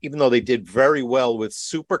did, even though they did very well with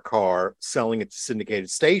Supercar selling it to syndicated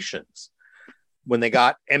stations, when they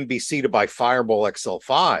got NBC to buy Fireball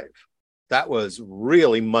XL5, that was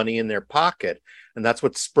really money in their pocket. And that's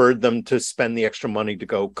what spurred them to spend the extra money to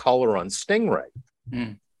go color on Stingray,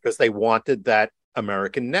 because they wanted that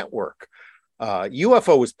American network.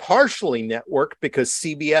 UFO was partially network because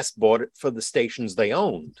CBS bought it for the stations they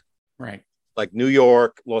owned. Right. Like New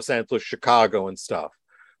York, Los Angeles, Chicago, and stuff.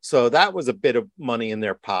 So that was a bit of money in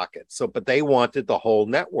their pocket. But they wanted the whole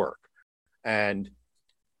network. And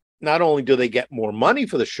not only do they get more money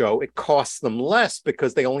for the show, it costs them less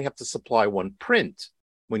because they only have to supply one print.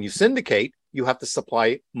 When you syndicate, you have to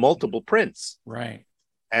supply multiple prints. Right.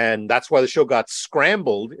 And that's why the show got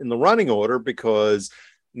scrambled in the running order, because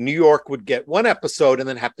New York would get one episode and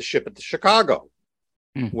then have to ship it to Chicago,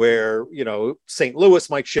 where, St. Louis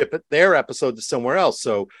might ship their episode to somewhere else.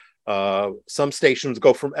 So some stations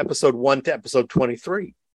go from episode 1 to episode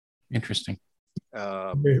 23. Interesting.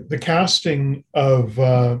 The casting of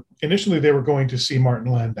initially they were going to see Martin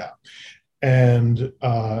Landau, and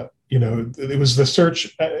it was the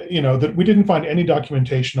search. That we didn't find any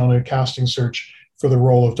documentation on a casting search for the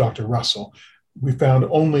role of Dr. Russell. We found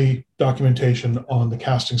only documentation on the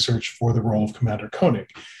casting search for the role of Commander Koenig.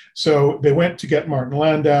 So they went to get Martin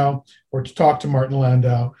Landau, or to talk to Martin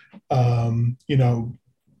Landau.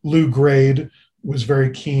 Lou Grade was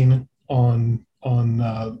very keen on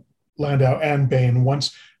Landau and Bain.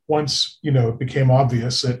 Once it became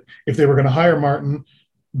obvious that if they were going to hire Martin,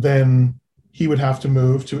 then he would have to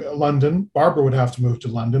move to London. Barbara would have to move to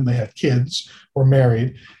London. They had kids, were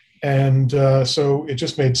married. And so it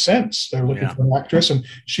just made sense. They were looking for an actress, and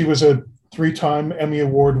she was a 3-time Emmy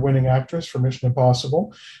Award-winning actress for Mission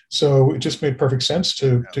Impossible. So it just made perfect sense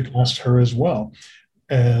to cast her as well.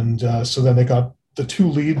 And so then they got the 2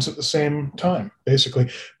 leads at the same time,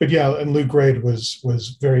 basically. But yeah, and Lou Grade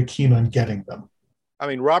was very keen on getting them. I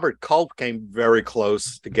mean, Robert Culp came very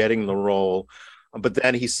close to getting the role, but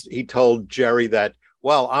then he told Jerry that,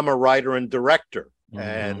 well, I'm a writer and director.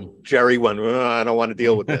 And Jerry went, I don't want to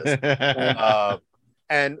deal with this.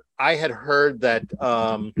 And I had heard that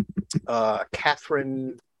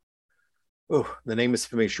Catherine, the name is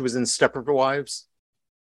familiar. She was in Stepford Wives.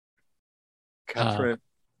 Catherine.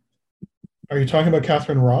 Are you talking about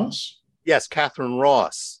Catherine Ross? Yes, Catherine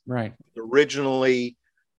Ross. Right. Originally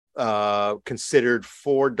considered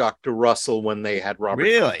for Dr. Russell when they had Robert.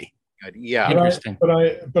 Really? Yeah. Interesting.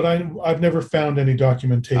 But I've never found any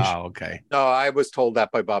documentation. Oh, okay. No, I was told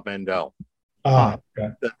that by Bob Mandel. Okay.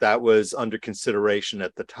 That was under consideration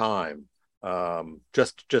at the time.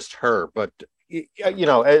 Just her, but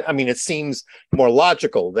I mean, it seems more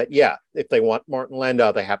logical that if they want Martin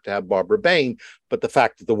Landau, they have to have Barbara Bain. But the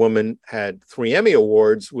fact that the woman had 3 Emmy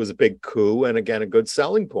Awards was a big coup, and again, a good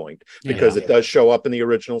selling point, because it does show up in the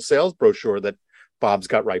original sales brochure that Bob's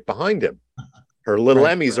got right behind him. Her little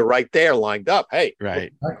Emmys are right there, lined up. Hey,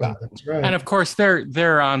 right. That's right. And of course,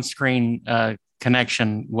 their on-screen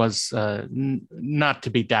connection was not to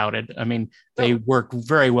be doubted. I mean, they work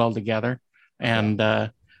very well together, and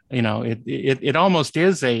it almost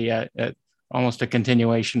is almost a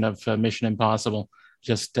continuation of Mission Impossible.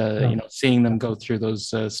 Just seeing them go through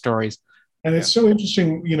those stories. And it's so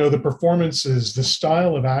interesting, the performances, the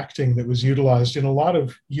style of acting that was utilized in a lot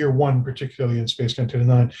of year one, particularly in Space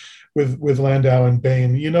 1999, with Landau and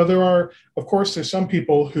Bain. There's some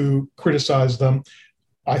people who criticize them,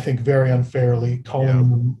 I think very unfairly, calling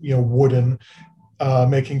them, wooden,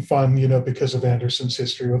 making fun, because of Anderson's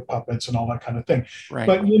history with puppets and all that kind of thing. Right.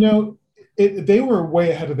 But, they were way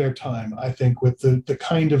ahead of their time, I think, with the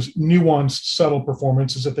kind of nuanced, subtle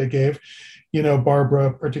performances that they gave.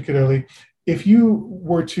 Barbara particularly. If you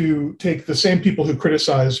were to take the same people who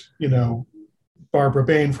criticize, Barbara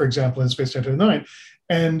Bain, for example, in Space 1999,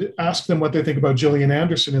 and ask them what they think about Gillian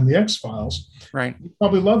Anderson in The X-Files, right? You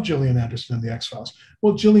probably love Gillian Anderson in The X-Files.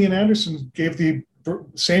 Well, Gillian Anderson gave the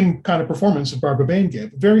same kind of performance that Barbara Bain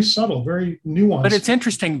gave. Very subtle, very nuanced. But it's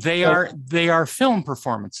interesting. They are film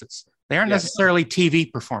performances. They aren't necessarily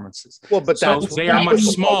TV performances. Well, but they are much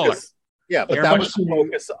smaller. Yeah, but that was the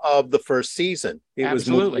focus of the first season.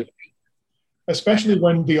 Absolutely. Especially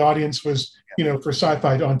when the audience was, for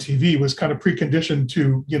sci-fi on TV was kind of preconditioned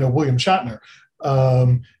to, William Shatner,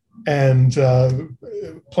 and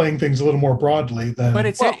playing things a little more broadly than. But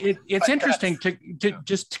it's interesting to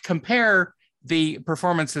just compare the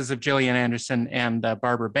performances of Gillian Anderson and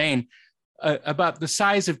Barbara Bain about the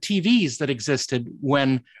size of TVs that existed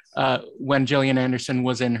when Gillian Anderson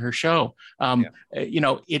was in her show.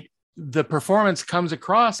 The performance comes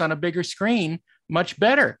across on a bigger screen much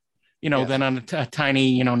better, than on a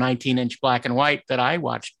tiny, 19-inch black and white that I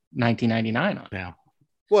watched 1999 on. Yeah.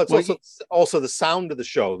 Well, it's also the sound of the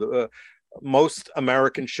show. Most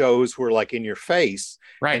American shows were like in your face,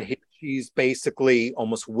 right? And she's basically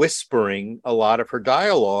almost whispering a lot of her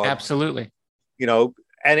dialogue. Absolutely.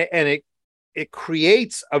 And it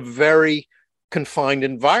creates a very confined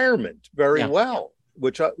environment very well,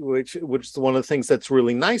 which is one of the things that's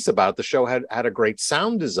really nice about it. The show had a great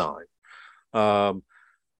sound design.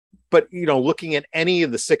 But looking at any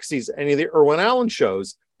of the 60s, any of the Irwin Allen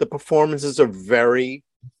shows, the performances are very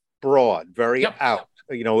broad, very out.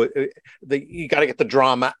 You know, you got to get the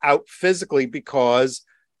drama out physically because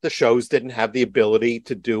the shows didn't have the ability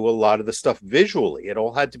to do a lot of the stuff visually. It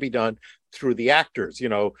all had to be done through the actors. You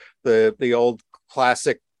know, the old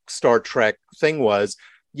classic Star Trek thing was,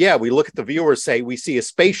 yeah, we look at the viewers, say we see a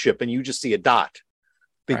spaceship and you just see a dot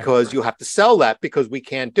because you have to sell that because we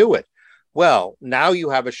can't do it. Well, now you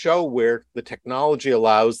have a show where the technology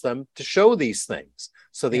allows them to show these things.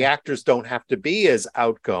 So the actors don't have to be as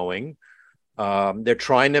outgoing. They're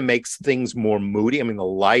trying to make things more moody. I mean, the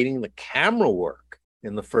lighting, the camera work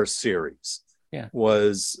in the first series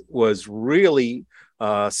was really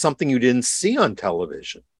something you didn't see on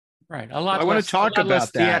television. Right. I want to talk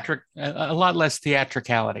about that. A lot less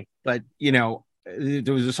theatricality. But, you know,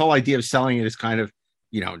 there was this whole idea of selling it as kind of,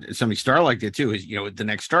 you know, somebody Starlight did too, is, you know, the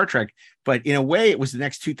next Star Trek. But in a way, it was the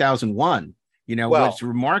next 2001. You know, what's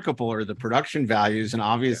remarkable are the production values, and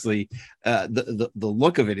obviously the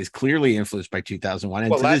look of it is clearly influenced by 2001.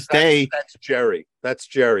 And to this day, that's Jerry. That's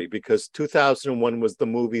Jerry, because 2001 was the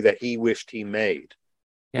movie that he wished he made,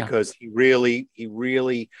 because he really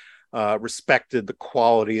respected the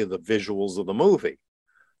quality of the visuals of the movie.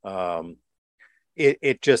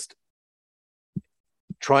 It just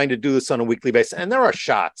trying to do this on a weekly basis, and there are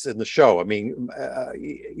shots in the show. I mean,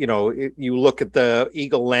 you know, you look at the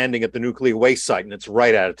Eagle landing at the nuclear waste site, and it's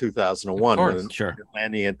right out of 2001,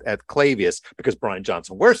 landing at Clavius, because Brian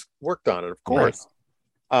Johnson worked on it, of course.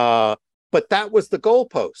 Right. But that was the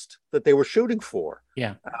goalpost that they were shooting for.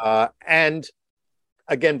 Yeah. And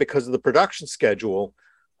again, because of the production schedule,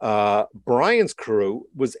 Brian's crew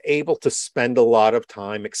was able to spend a lot of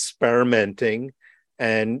time experimenting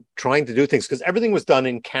and trying to do things, because everything was done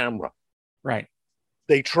in camera. Right.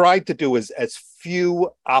 They tried to do as few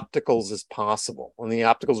opticals as possible. And the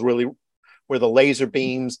opticals really were the laser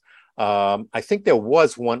beams. I think there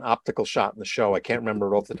was one optical shot in the show. I can't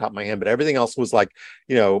remember it off the top of my head, but everything else was like,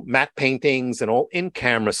 you know, matte paintings and all in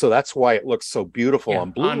camera. So that's why it looks so beautiful on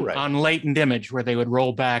Blu-ray. On latent image, where they would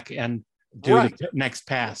roll back and do the next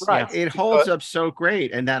pass. Right. Yeah. It holds up so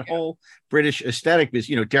great. And that whole British aesthetic is,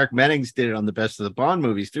 you know, Derek Meddings did it on the best of the Bond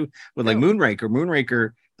movies too, with like Moonraker.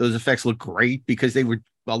 Moonraker, those effects look great because a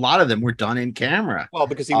lot of them were done in camera. Well,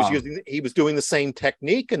 because he was doing the same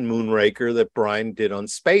technique in Moonraker that Brian did on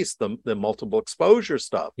Space, the multiple exposure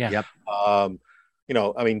stuff. Yeah. Yep. You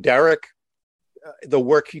know, I mean, Derek, the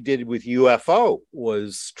work he did with UFO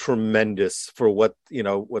was tremendous for what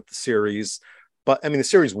the series. But I mean, the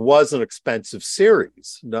series was an expensive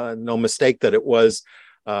series. No mistake that it was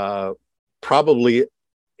probably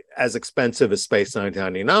as expensive as Space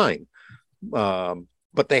 1999.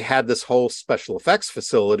 But they had this whole special effects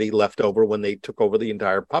facility left over when they took over the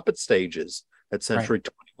entire puppet stages at Century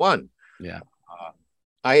 21. Yeah.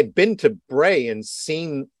 I had been to Bray and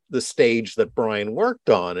seen the stage that Brian worked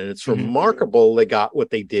on, and it's remarkable they got what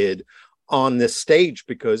they did on this stage,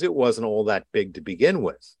 because it wasn't all that big to begin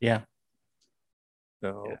with. Yeah.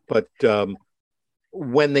 But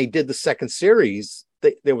when they did the second series,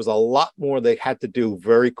 there was a lot more they had to do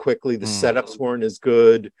very quickly. The setups weren't as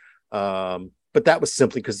good, but that was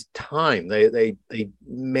simply because of time. They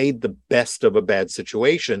made the best of a bad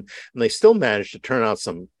situation, and they still managed to turn out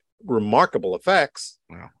some remarkable effects.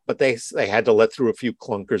 Wow. But they had to let through a few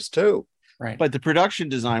clunkers too. Right. But the production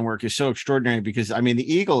design work is so extraordinary, because I mean,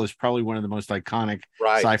 the Eagle is probably one of the most iconic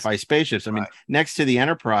sci-fi spaceships. I mean, next to the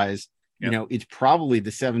Enterprise, you know, it's probably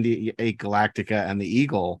the 78 Galactica and the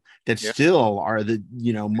Eagle that still are the,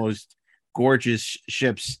 you know, most gorgeous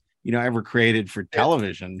ships, you know, ever created for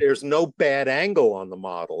television. There's no bad angle on the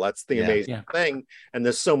model. That's the amazing thing. And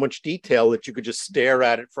there's so much detail that you could just stare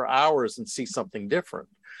at it for hours and see something different.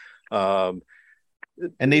 And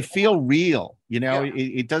they feel real, you know,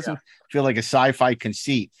 it doesn't feel like a sci-fi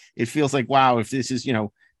conceit. It feels like, wow, if this is, you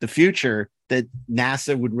know, the future, that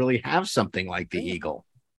NASA would really have something like the Eagle.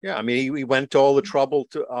 Yeah, I mean, he went to all the trouble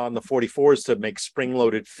on the 44s to make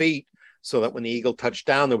spring-loaded feet, so that when the Eagle touched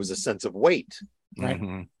down, there was a sense of weight. Right.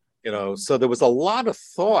 You know, so there was a lot of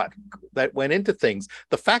thought that went into things.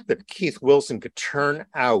 The fact that Keith Wilson could turn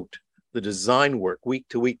out the design work week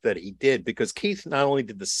to week that he did, because Keith not only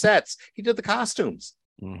did the sets, he did the costumes.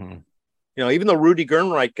 You know, even though Rudy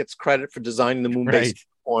Gernreich gets credit for designing the moon-based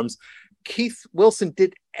uniforms, Keith Wilson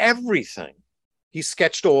did everything. He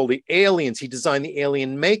sketched all the aliens. He designed the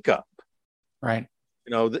alien makeup. Right.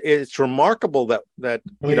 You know, it's remarkable that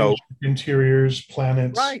you know, interiors,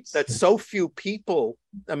 planets. Right. That so few people.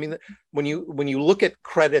 I mean, when you look at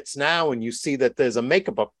credits now and you see that there's a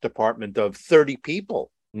makeup department of 30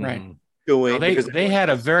 people. Right. Doing. Well, they had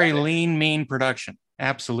a very lean, mean production.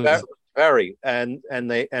 Absolutely. Very. And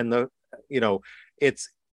the you know, it's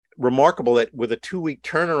remarkable that with a 2-week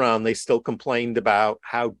turnaround, they still complained about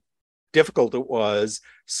how difficult it was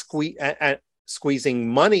squeezing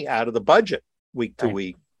money out of the budget week to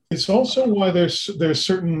week. It's also why there's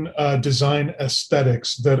certain design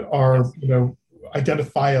aesthetics that are,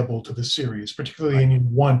 identifiable to the series, particularly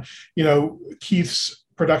in one. Keith's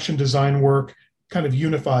production design work kind of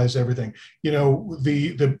unifies everything.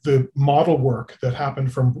 The model work that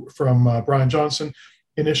happened from Brian Johnson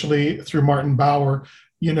initially through Martin Bauer,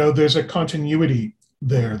 there's a continuity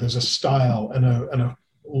there. There's a style and a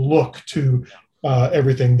look to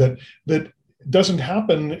everything that doesn't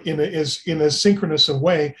happen in a synchronous a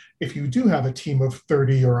way if you do have a team of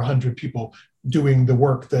 30 or 100 people doing the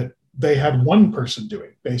work that they had one person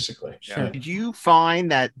doing, basically. Sure. Did you find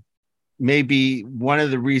that maybe one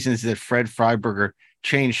of the reasons that Fred Freiberger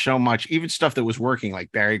changed so much, even stuff that was working,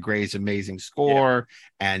 like Barry Gray's amazing score,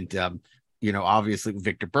 and obviously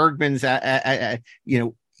Victor Bergman's,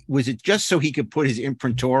 was it just so he could put his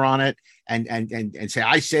imprintor on it and say,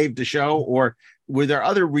 I saved the show? Or were there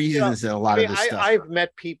other reasons that a lot of this stuff? I've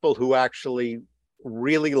met people who actually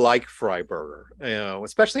really like Freiberger,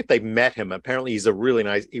 especially if they met him. Apparently he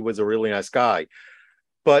was a really nice guy.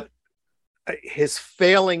 But his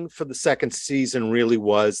failing for the second season really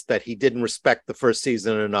was that he didn't respect the first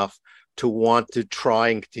season enough to want to try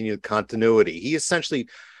and continue the continuity. He essentially,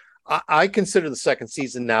 I consider the second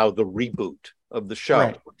season now the reboot of the show,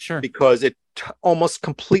 right, sure, because it almost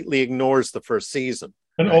completely ignores the first season.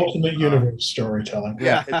 An alternate universe storytelling.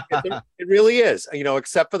 Yeah, it really is.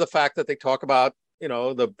 Except for the fact that they talk about,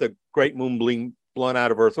 the great moon being blown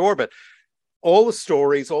out of Earth orbit. All the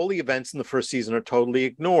stories, all the events in the first season are totally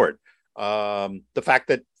ignored. The fact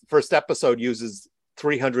that the first episode uses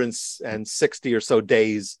 360 or so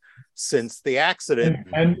days since the accident,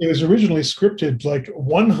 and it was originally scripted like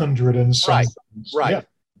 100 and something. Right. Yeah.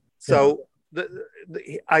 So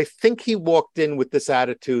I think he walked in with this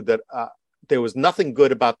attitude that there was nothing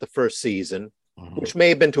good about the first season, which may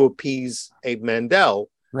have been to appease Abe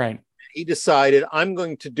Mandel. Right. He decided, I'm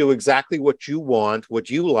going to do exactly what you want, what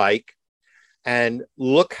you like, and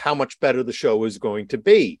look how much better the show is going to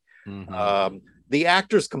be. The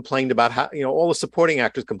actors complained about how, all the supporting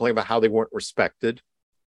actors complained about how they weren't respected.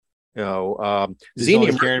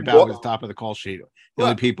 Xenia cared about was top of the call sheet. The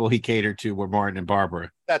only people he catered to were Martin and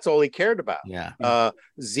Barbara. That's all he cared about. Yeah.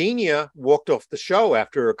 Xenia walked off the show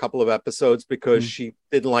after a couple of episodes because she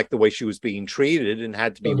didn't like the way she was being treated and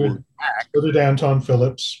had to be moved back. So did Anton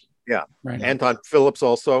Phillips. Yeah. Right. Anton Phillips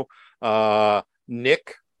also.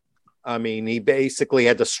 Nick, he basically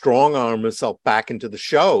had to strong arm himself back into the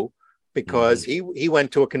show because he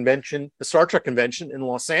went to a Star Trek convention in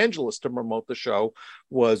Los Angeles to promote the show,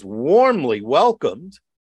 was warmly welcomed.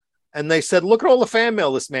 And they said, look at all the fan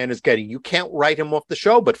mail this man is getting. You can't write him off the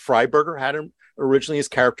show. But Freiberger had him originally, his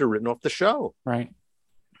character, written off the show. Right.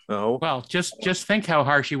 No. Well, just think how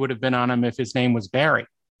harsh he would have been on him if his name was Barry.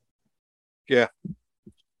 Yeah.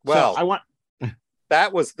 Well, so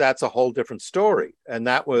that's a whole different story. And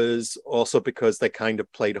that was also because they kind of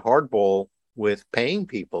played hardball with paying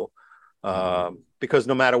people. Because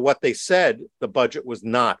no matter what they said, the budget was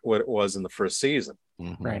not what it was in the first season.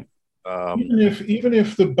 Right. Even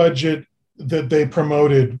if the budget that they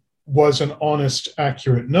promoted was an honest,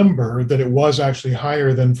 accurate number, that it was actually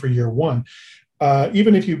higher than for year one,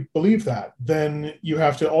 even if you believe that, then you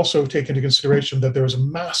have to also take into consideration that there was a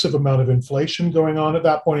massive amount of inflation going on at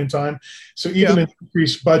that point in time. So even an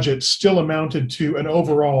increased budget still amounted to an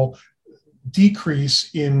overall decrease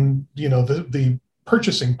in, the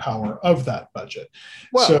purchasing power of that budget.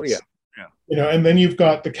 Well, so, and then you've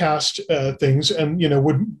got the cast things, and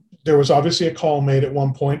there was obviously a call made at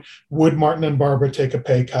one point. Would Martin and Barbara take a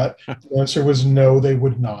pay cut? The answer was no, they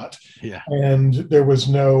would not. Yeah. And there was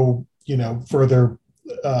no, further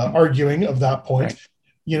arguing of that point.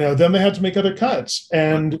 Right. Then they had to make other cuts,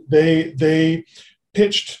 and they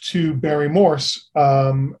pitched to Barry Morse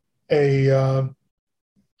a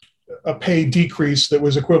pay decrease that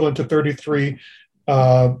was equivalent to 33%.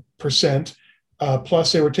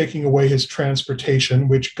 Plus, they were taking away his transportation,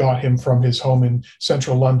 which got him from his home in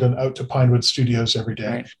central London out to Pinewood Studios every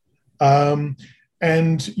day. Right.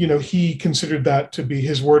 And he considered that to be,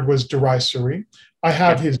 his word was derisory. I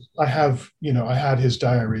had his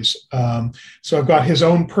diaries. So I've got his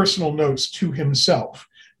own personal notes to himself.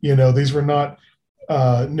 These were not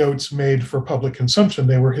notes made for public consumption.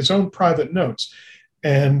 They were his own private notes.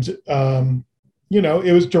 And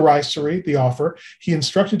it was derisory, the offer. He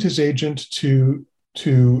instructed his agent to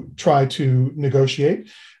try to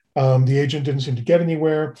negotiate. The agent didn't seem to get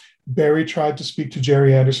anywhere. Barry tried to speak to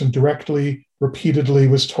Jerry Anderson directly, repeatedly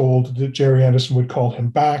was told that Jerry Anderson would call him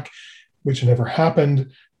back, which never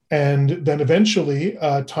happened. And then eventually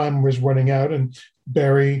time was running out, and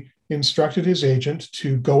Barry instructed his agent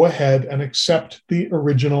to go ahead and accept the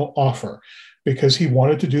original offer because he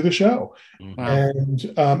wanted to do the show. Wow. And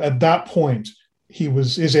at that point,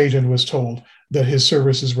 his agent was told that his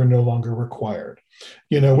services were no longer required,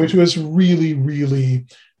 which was really, really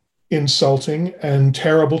insulting and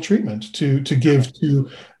terrible treatment to give to,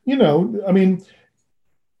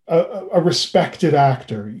 a respected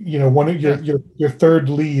actor, one of your third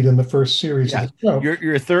lead in the first series of the show.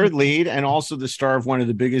 Your third lead, and also the star of one of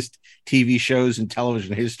the biggest TV shows in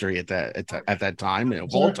television history at that time,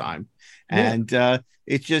 of all time. And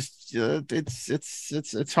it's just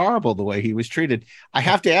it's horrible the way he was treated. I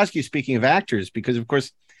have to ask you, speaking of actors, because of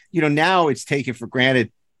course, now it's taken for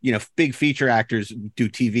granted, big feature actors do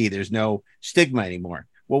TV. There's no stigma anymore.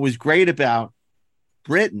 What was great about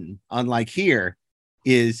Britain, unlike here,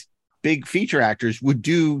 is big feature actors would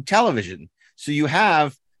do television. So you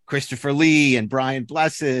have Christopher Lee and Brian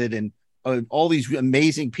Blessed and all these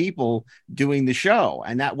amazing people doing the show.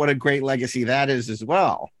 And what a great legacy that is as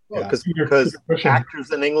well. Because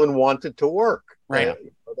actors in England wanted to work. Right.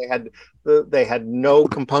 They had no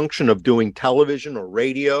compunction of doing television or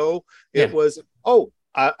radio. It was,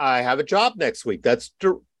 I have a job next week. That's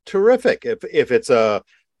terrific. If it's a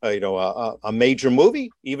major movie,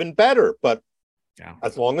 even better. But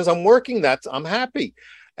as long as I'm working, I'm happy.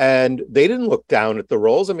 And they didn't look down at the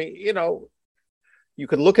roles. I mean, you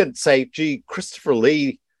could look and say, gee, Christopher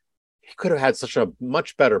Lee, he could have had such a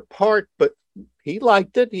much better part, but he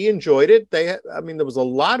liked it. He enjoyed it. There was a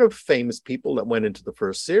lot of famous people that went into the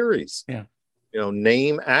first series. Yeah.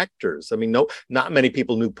 Name actors. I mean, not many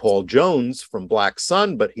people knew Paul Jones from Black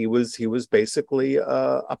Sun, but he was basically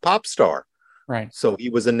a pop star. Right. So he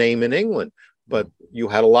was a name in England. But you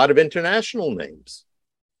had a lot of international names.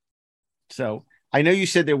 So I know you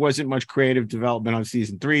said there wasn't much creative development on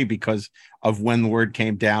season 3 because of when the word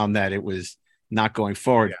came down that it was not going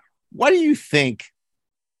forward. Yeah. What do you think?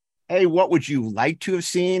 What would you like to have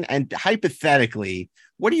seen? And hypothetically,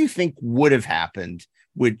 what do you think would have happened?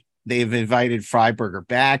 Would they have invited Freiberger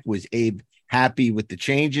back? Was Abe happy with the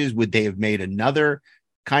changes? Would they have made another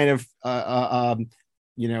kind of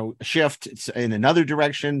shift in another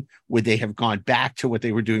direction? Would they have gone back to what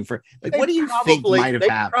they were doing for? What do you think might have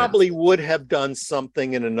happened? They probably would have done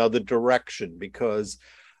something in another direction because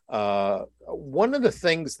one of the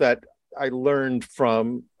things that I learned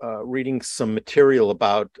from reading some material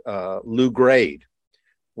about Lou Grade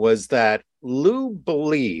was that Lou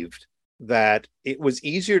believed that it was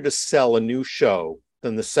easier to sell a new show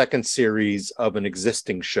than the second series of an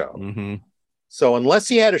existing show. Mm-hmm. So unless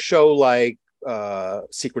he had a show like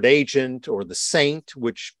Secret Agent or The Saint,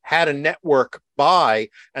 which had a network buy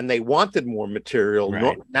and they wanted more material,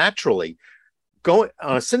 naturally, going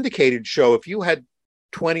on a syndicated show, if you had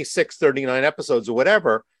 26, 39 episodes or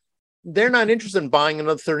whatever, they're not interested in buying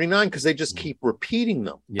another 39 because they just keep repeating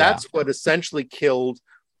them. Yeah. That's what essentially killed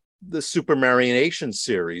the Supermarionation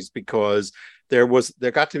series, because there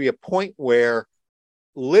got to be a point where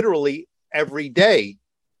literally every day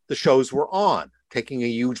the shows were on, taking a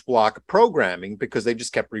huge block of programming because they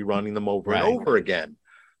just kept rerunning them over and over again.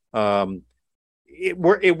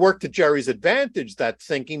 It worked to Jerry's advantage, that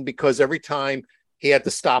thinking, because every time he had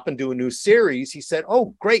to stop and do a new series, he said,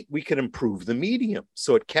 oh, great, we can improve the medium.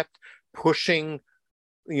 So it kept pushing,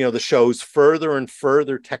 the shows further and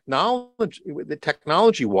further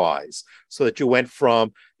technology-wise, so that you went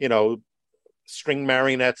from, string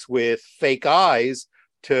marionettes with fake eyes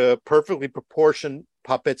to perfectly proportioned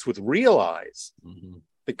puppets with real eyes. Mm-hmm.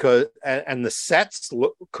 Because and the sets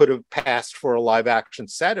could have passed for a live action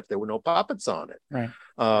set if there were no puppets on it. Right.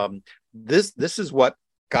 This is what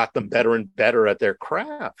got them better and better at their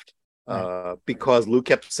craft, because Lou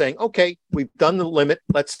kept saying, okay, we've done the limit,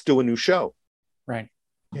 let's do a new show. Right.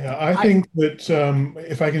 Yeah, I think that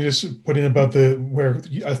if I can just put in about where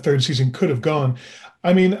a third season could have gone.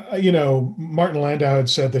 I mean, Martin Landau had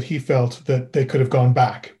said that he felt that they could have gone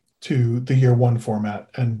back to the year one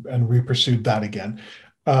format and re-pursued that again.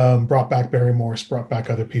 Brought back Barry Morse, brought back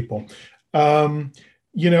other people.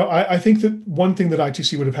 I think that one thing that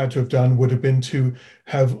ITC would have had to have done would have been to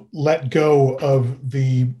have let go of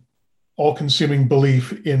the all-consuming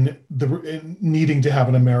belief in needing to have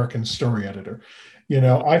an American story editor.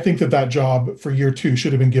 I think that job for year 2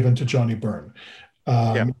 should have been given to Johnny Byrne.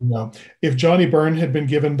 If Johnny Byrne had been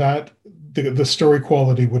given that, the story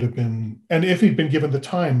quality would have been, and if he'd been given the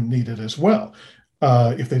time needed as well,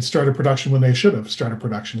 if they'd started production when they should have started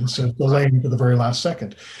production instead of delaying to the very last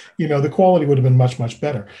second, the quality would have been much, much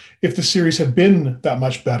better. If the series had been that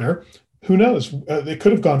much better, who knows? They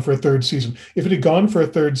could have gone for a third season. If it had gone for a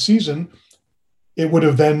third season, it would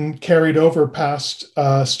have then carried over past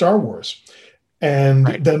Star Wars.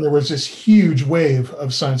 And then there was this huge wave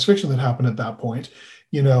of science fiction that happened at that point,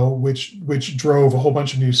 which drove a whole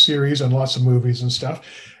bunch of new series and lots of movies and stuff.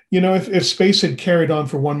 If space had carried on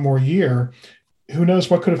for one more year, who knows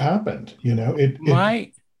what could have happened?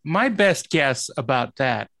 My best guess about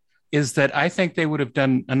that is that I think they would have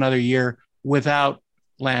done another year without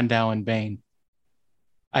Landau and Bain.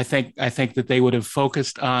 I think that they would have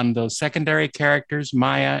focused on those secondary characters,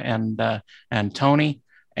 Maya and Tony,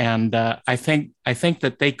 and I think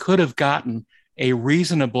that they could have gotten a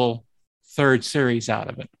reasonable third series out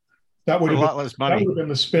of it. That would have a lot less money. That would have been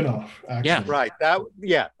the spin-off, actually. Yeah, right.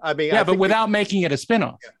 I mean, but without making it a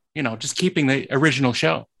spin-off. Just keeping the original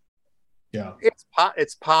show. Yeah,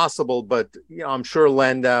 it's possible, but I'm sure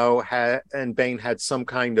Landau and Bain had some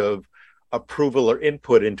kind of approval or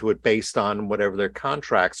input into it based on whatever their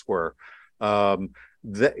contracts were.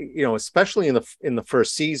 Especially in the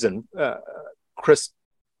first season, Chris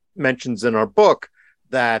mentions in our book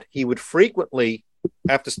that he would frequently,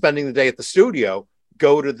 after spending the day at the studio,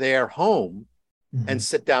 go to their home and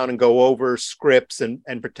sit down and go over scripts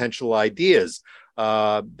and potential ideas.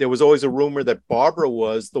 There was always a rumor that Barbara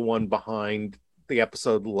was the one behind the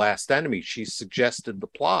episode The Last Enemy. She suggested the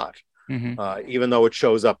plot, even though it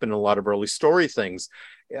shows up in a lot of early story things.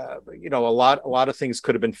 A lot of things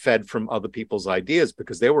could have been fed from other people's ideas,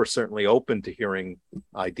 because they were certainly open to hearing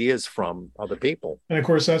ideas from other people. And of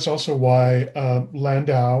course, that's also why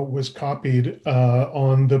Landau was copied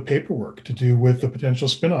on the paperwork to do with the potential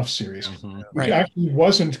spin-off series, which actually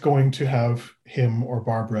wasn't going to have him or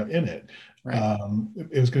Barbara in it. Right.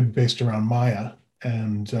 It was going to be based around Maya,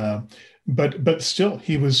 and but still,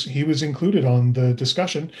 he was included on the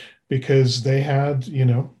discussion because they had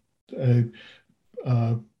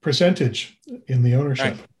a percentage in the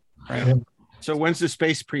ownership. Right. Yeah. So when's the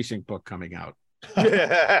Space Precinct book coming out?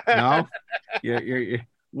 No,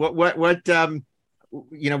 what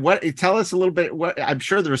tell us a little bit. What I'm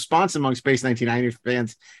sure the response among Space 1990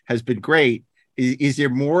 fans has been great. Is there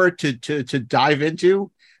more to dive into?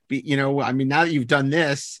 I mean, now that you've done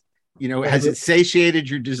this, has it satiated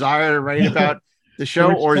your desire to write about the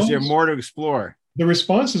show, or is there more to explore? The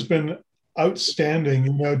response has been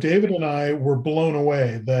outstanding. David and I were blown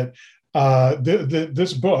away that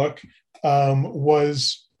this book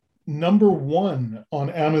was #1 on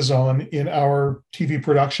Amazon in our TV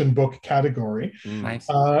production book category. Nice.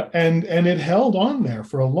 And it held on there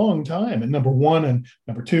for a long time at #1 and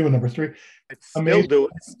 #2 and #3. It's still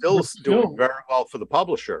doing very well for the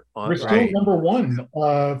publisher. We're still #1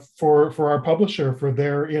 for our publisher for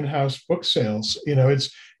their in-house book sales.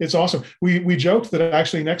 It's awesome. We joked that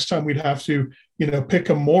actually next time we'd have to pick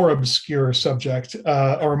a more obscure subject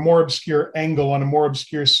or a more obscure angle on a more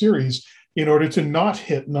obscure series in order to not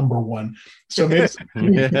hit #1. So maybe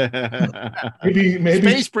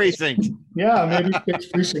Space Precinct. Yeah, maybe Space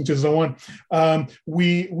Precinct is the one.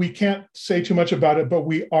 We can't say too much about it, but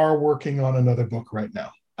we are working on another book right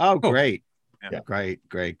now. Oh, great. Yeah. Great.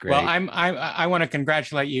 Well, I want to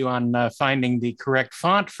congratulate you on finding the correct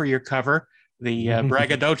font for your cover, the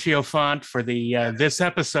Braggadocio font for the this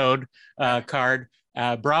episode card.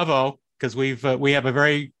 Bravo. Because we have a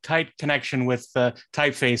very tight connection with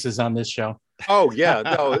typefaces on this show. Oh yeah,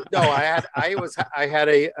 no. I had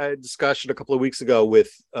a discussion a couple of weeks ago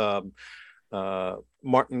with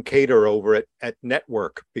Martin Cater over at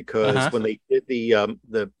Network, because when they did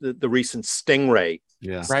the recent Stingray,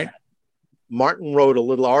 right. Martin wrote a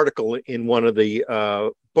little article in one of the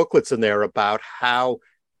booklets in there about how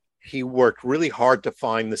he worked really hard to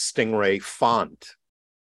find the Stingray font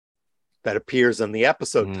that appears in the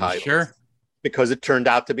episode title. Sure. Because it turned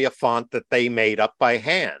out to be a font that they made up by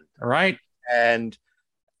hand. All right. And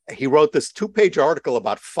he wrote this 2-page article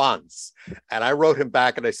about fonts. And I wrote him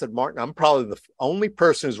back and I said, Martin, I'm probably the only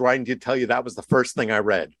person who's writing to tell you that was the first thing I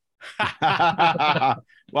read.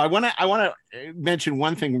 Well, I want to mention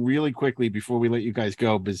one thing really quickly before we let you guys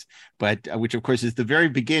go, but which of course is the very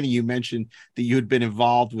beginning. You mentioned that you had been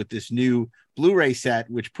involved with this new Blu-ray set,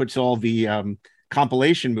 which puts all the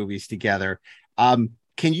compilation movies together.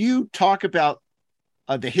 Can you talk about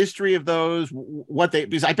the history of those?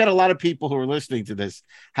 Because I bet a lot of people who are listening to this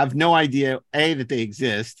have no idea that they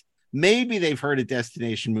exist. Maybe they've heard of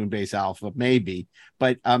Destination Moonbase Alpha, maybe,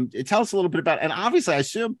 but tell us a little bit about it. And obviously, I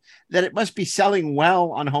assume that it must be selling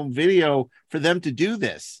well on home video for them to do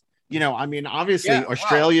this. Obviously,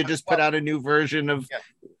 Australia just put out a new version of. Yeah.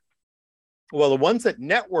 Well, the ones that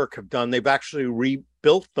Network have done, they've actually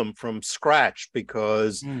rebuilt them from scratch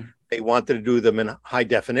because they wanted to do them in high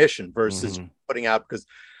definition versus putting out. Because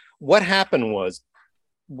what happened was,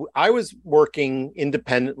 I was working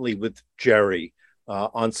independently with Jerry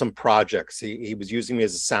on some projects. He was using me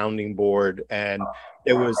as a sounding board, and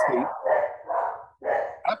there was the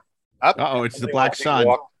it's the Black Sun.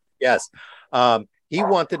 Yes. He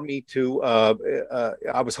wanted me to,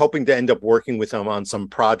 I was hoping to end up working with him on some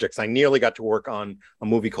projects. I nearly got to work on a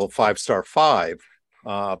movie called 5 Star 5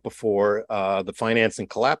 before the financing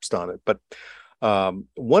collapsed on it. But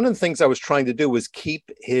one of the things I was trying to do was keep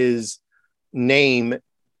his name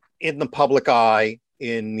in the public eye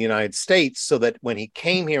in the United States, so that when he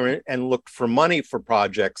came here and looked for money for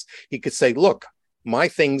projects, he could say, look, my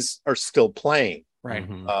things are still playing. Right.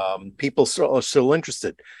 People are still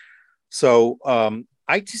interested. So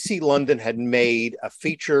ITC London had made a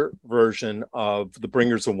feature version of The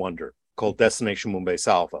Bringers of Wonder called Destination Moonbase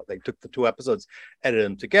Alpha. They took the 2 episodes, edited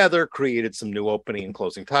them together, created some new opening and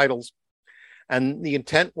closing titles. And the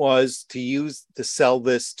intent was to sell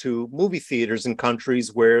this to movie theaters in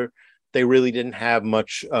countries where they really didn't have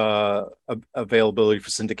much availability for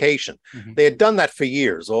syndication. They had done that for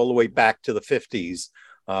years, all the way back to the 50s,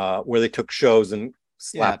 where they took shows and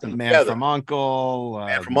slapped them Man together. from Uncle.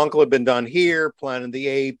 Man from Uncle had been done here, Planet of the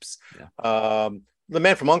Apes. The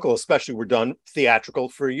Man from Uncle especially were done theatrical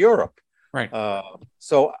for Europe. Right.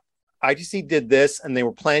 So ITC did this, and they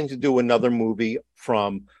were planning to do another movie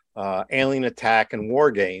from Alien Attack and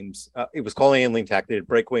War Games. It was called Alien Attack. They did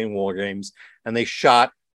Breakaway and War Games, and they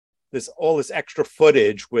shot all this extra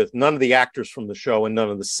footage with none of the actors from the show and none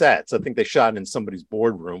of the sets. I think they shot in somebody's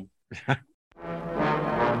boardroom.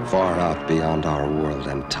 Far out beyond our world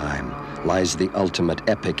and time lies the ultimate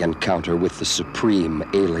epic encounter with the supreme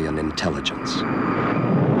alien intelligence.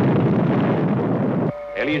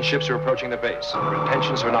 Alien ships are approaching the base. Their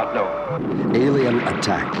intentions are not known. Alien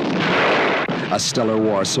Attack. A stellar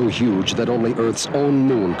war so huge that only Earth's own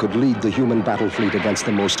moon could lead the human battle fleet against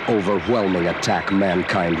the most overwhelming attack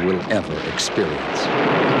mankind will ever experience.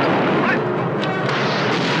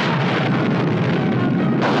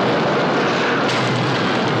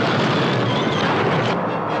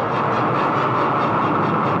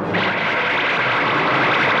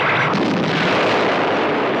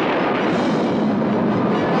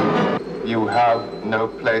 You have no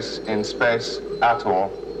place in space at all.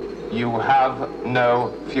 You have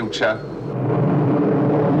no future.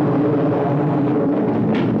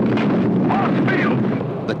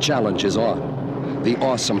 The challenge is on. The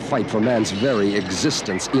awesome fight for man's very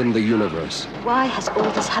existence in the universe. Why has all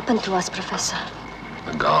this happened to us, Professor?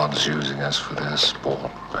 The gods using us for their sport,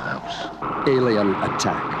 perhaps. Alien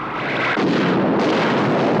Attack.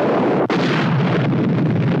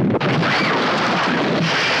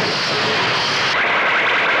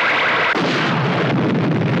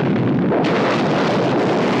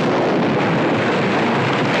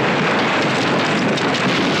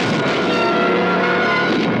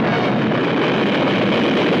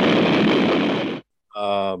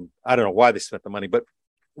 I don't know why they spent the money, but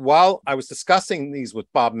while I was discussing these with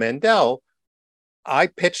Bob Mandel, I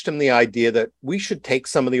pitched him the idea that we should take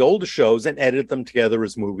some of the older shows and edit them together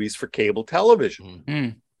as movies for cable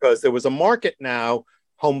television. Because there was a market now,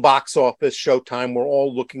 home box office, Showtime, we're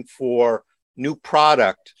all looking for new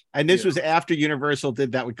product. And this was after Universal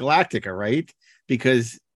did that with Galactica, right?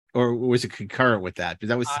 Because, or was it concurrent with that? Because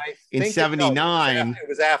that was in 79. It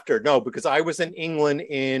was after. No, because I was in England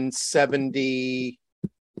in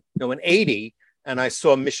 80, and I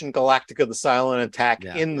saw Mission Galactica: The Silent Attack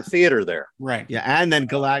in the theater there. Right. Yeah, and then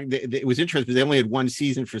it was interesting because they only had one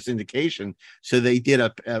season for syndication, so they did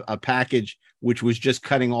a package which was just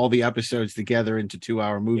cutting all the episodes together into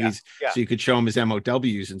 2-hour movies, so you could show them as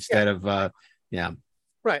MOWs instead of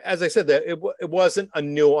Right. As I said, that it wasn't a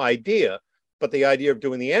new idea, but the idea of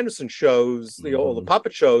doing the Anderson shows, all the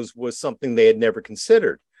puppet shows, was something they had never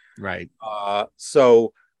considered. Right.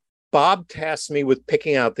 So Bob tasked me with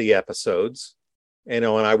picking out the episodes, and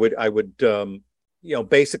I would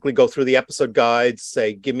basically go through the episode guides,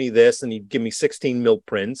 say, give me this, and he'd give me 16 mil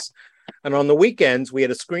prints. And on the weekends, we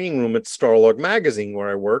had a screening room at Starlog Magazine where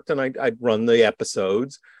I worked, and I'd run the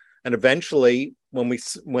episodes. And eventually,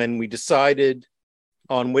 when we decided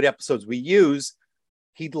on what episodes we use,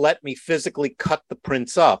 he'd let me physically cut the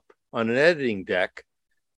prints up on an editing deck,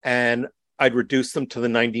 and I'd reduce them to the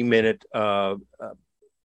 90-minute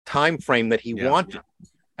time frame that he wanted,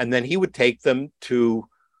 and then he would take them to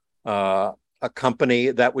a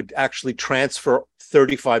company that would actually transfer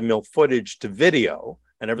 35 mil footage to video,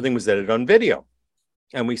 and everything was edited on video.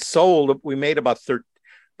 And we made about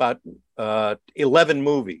 11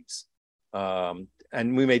 movies,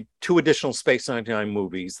 and we made 2 additional Space 99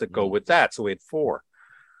 movies that go with that, so we had 4.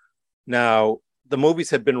 Now the movies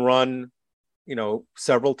had been run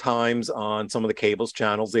several times on some of the cables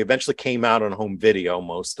channels. They eventually came out on home video,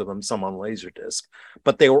 most of them, some on Laserdisc,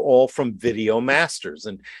 but they were all from Video Masters.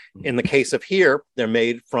 And in the case of here, they're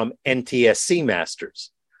made from NTSC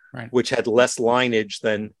Masters, right, which had less lineage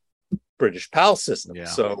than British PAL systems. Yeah.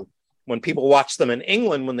 So when people watched them in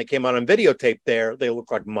England, when they came out on videotape there, they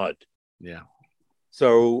looked like mud. Yeah.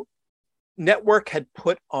 So Network had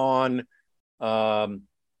put on,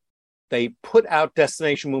 they put out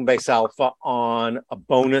Destination Moonbase Alpha on a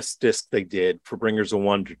bonus disc they did for Bringers of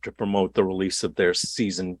Wonder to promote the release of their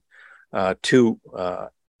season 2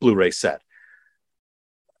 Blu-ray set.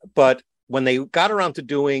 But when they got around to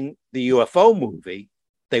doing the UFO movie,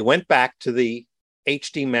 they went back to the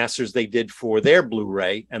HD masters they did for their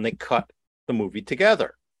Blu-ray and they cut the movie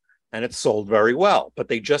together, and it sold very well. But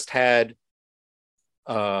they just had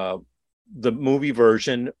the movie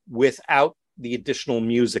version without the additional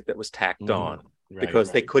music that was tacked on,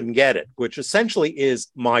 because they couldn't get it, which essentially is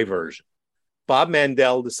my version. Bob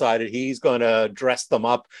Mandel decided he's going to dress them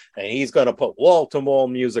up and he's going to put wall-to-wall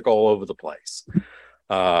music all over the place.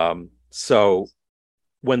 So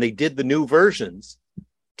when they did the new versions,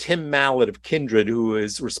 Tim Mallett of Kindred, who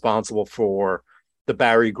is responsible for the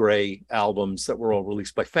Barry Gray albums that were all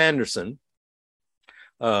released by Fanderson,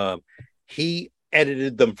 he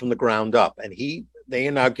edited them from the ground up, and they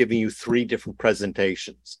are now giving you 3 different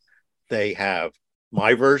presentations. They have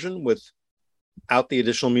my version without the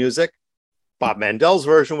additional music, Bob Mandel's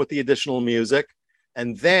version with the additional music,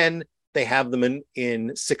 and then they have them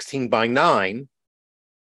in 16:9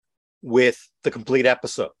 with the complete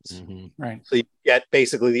episodes. Right. So you get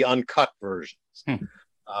basically the uncut versions.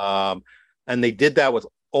 And they did that with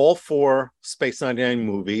all 4 Space 99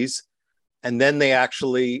 movies. And then they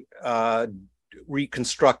actually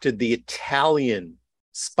reconstructed the Italian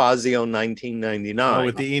Spazio 1999.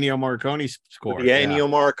 With the Ennio Morricone score. The Ennio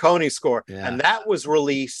Morricone score. Yeah. And that was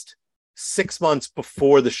released 6 months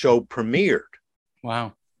before the show premiered.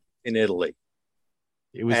 Wow. In Italy.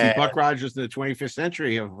 It was the Buck Rogers in the 25th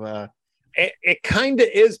century of... It kind of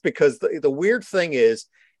is, because the weird thing is,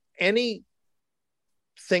 any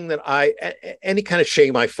kind of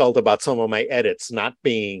shame I felt about some of my edits not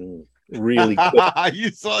being really good.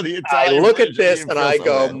 You saw the Italian I look at version, this you and feel I so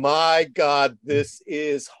go, bad. my God, this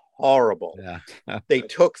is horrible. Yeah. They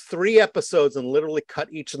took 3 episodes and literally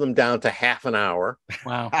cut each of them down to half an hour.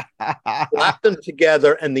 Wow. Slapped them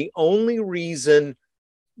together, and the only reason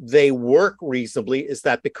they work reasonably is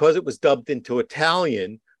that because it was dubbed into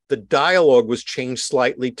Italian, the dialogue was changed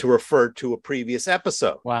slightly to refer to a previous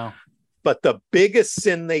episode. Wow. But the biggest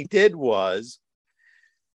sin they did was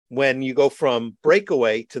when you go from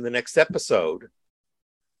Breakaway to the next episode,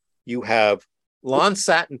 you have Lon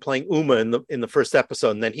Satin playing Uma in the first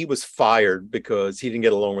episode, and then he was fired because he didn't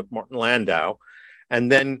get along with Martin Landau.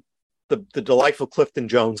 And then the delightful Clifton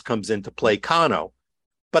Jones comes in to play Kano,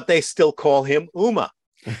 but they still call him Uma.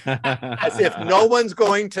 As if no one's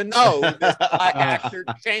going to know this black actor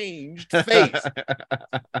changed face.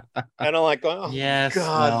 And I'm like, oh, yes,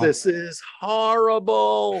 God, this is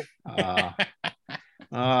horrible.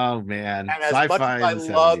 Oh, man. And as much as I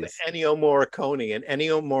love Ennio Morricone, and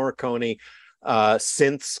Ennio Morricone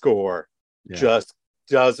synth score just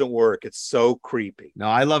doesn't work. It's so creepy. No,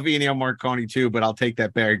 I love Ennio Morricone too, but I'll take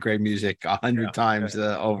that Barry Gray music 100 times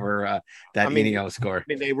over that Ennio score. I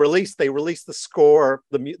mean, they released the score,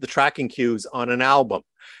 the tracking cues on an album,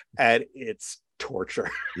 and it's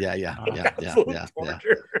torture. Yeah.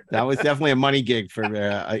 Torture. That was definitely a money gig for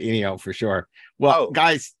Ennio for sure. Well,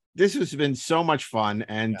 guys, this has been so much fun.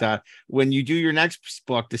 And when you do your next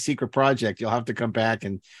book, The Secret Project, you'll have to come back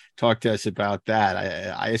and talk to us about that.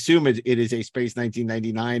 I assume it is a Space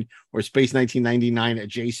 1999 or Space 1999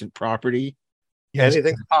 adjacent property.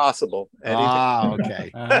 Anything's possible.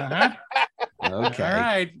 Okay. Uh-huh. Okay. All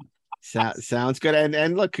right. Sounds good.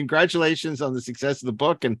 And look, congratulations on the success of the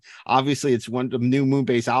book. And obviously it's the new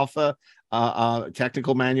Moonbase Alpha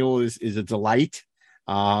technical manual is a delight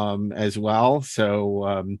as well.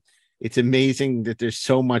 So it's amazing that there's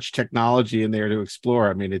so much technology in there to explore.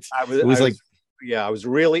 I mean, I was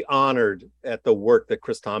really honored at the work that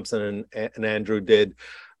Chris Thompson and Andrew did,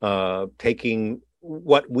 taking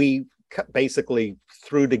what we basically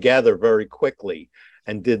threw together very quickly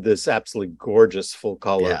and did this absolutely gorgeous full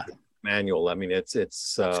color manual. I mean,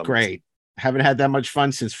 it's great. Haven't had that much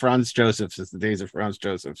fun since the days of Franz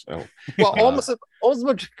Joseph. So, well, almost as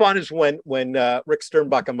much fun as when Rick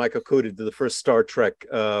Sternbach and Mike Okuda did the first Star Trek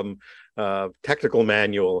technical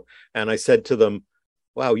manual, and I said to them,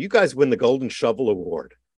 "Wow, you guys win the Golden Shovel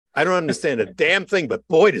Award I don't understand a damn thing, but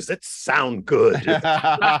boy, does it sound good.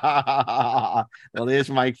 Well, there's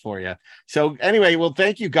Mike for you. So anyway, well,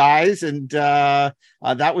 thank you guys, and that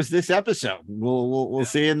was this episode. We'll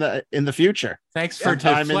see you in the future. Thanks for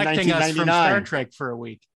deflecting us from Star Trek for a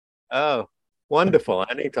week. Oh, wonderful!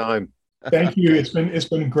 Anytime. Thank you. It's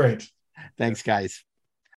been great. Thanks, guys.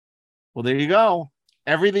 Well, there you go.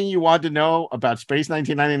 Everything you want to know about Space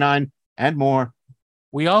 1999 and more.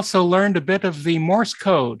 We also learned a bit of the Morse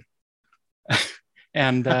code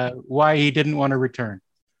and why he didn't want to return.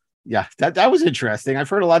 Yeah, that was interesting. I've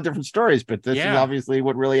heard a lot of different stories, but this is obviously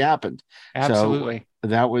what really happened. Absolutely. So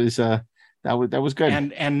that was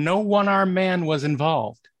good. And no one-armed man was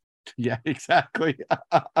involved. Yeah, exactly.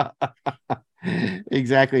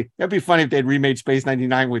 Exactly. That'd be funny if they'd remade Space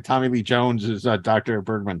 99 with Tommy Lee Jones as Dr.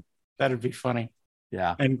 Bergman. That'd be funny.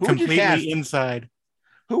 Yeah. And completely inside.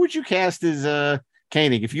 Who would you cast as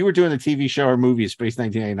Koenig if you were doing a TV show or movie of Space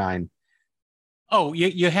 1999? Oh,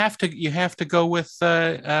 you have to go with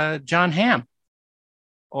John Hamm.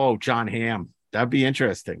 Oh, John Hamm. That'd be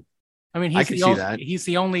interesting. I mean, he's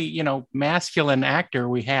the only masculine actor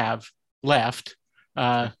we have left.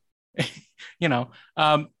 I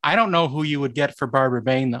don't know who you would get for Barbara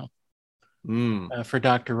Bain though. For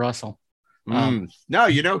Dr. Russell. No,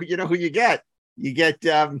 you know who you get. You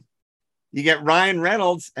get Ryan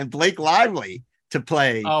Reynolds and Blake Lively to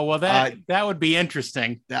play. Oh well, that would be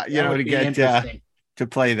interesting. To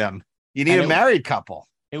play them. You need a married couple.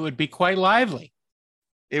 It would be quite lively.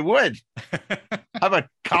 It would. How about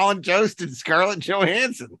Colin Jost and Scarlett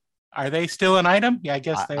Johansson? Are they still an item? Yeah, I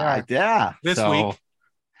guess they are. Yeah, this week.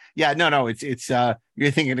 Yeah, no, it's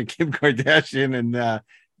you're thinking of Kim Kardashian and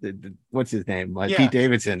what's his name, Pete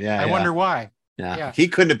Davidson. Yeah, I wonder why. Yeah, he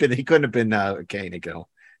couldn't have been Koenig.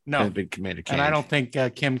 No, been Commander Koenig. And I don't think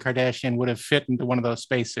Kim Kardashian would have fit into one of those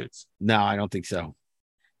spacesuits. No, I don't think so.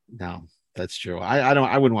 No, that's true.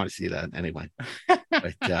 I wouldn't want to see that anyway.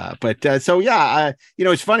 So yeah,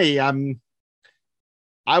 it's funny.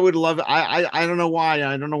 I would love it. I don't know why.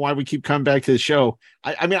 I don't know why we keep coming back to the show.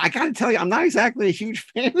 I mean, I got to tell you, I'm not exactly a huge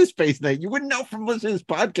fan of Space Night. You wouldn't know from listening to this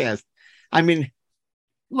podcast. I mean,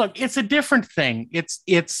 look, it's a different thing.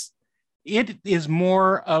 It is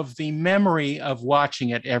more of the memory of watching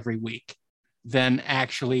it every week than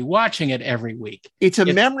actually watching it every week. It's a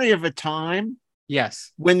memory of a time.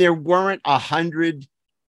 Yes. When there weren't 100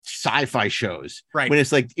 sci-fi shows. Right. When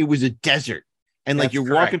it's like, it was a desert. And like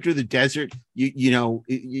you're walking through the desert,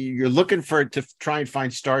 you're looking for it to try and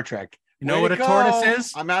find Star Trek. You know what a tortoise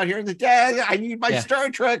is? I'm out here in the desert. I need my Star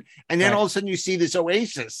Trek. And then all of a sudden you see this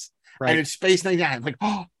oasis. And it's Space 99. I'm like,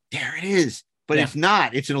 oh, there it is. But it's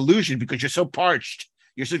not. It's an illusion because you're so parched.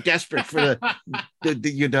 You're so desperate for and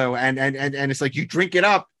it's like you drink it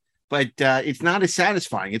up, but it's not as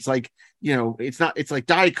satisfying. It's like, it's like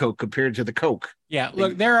Diet Coke compared to the Coke. Yeah,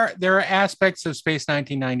 look, there are aspects of Space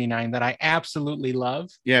 1999 that I absolutely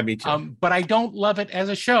love. Yeah, me too. But I don't love it as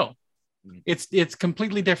a show. It's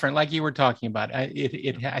completely different, like you were talking about.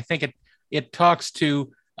 I think it talks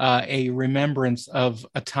to a remembrance of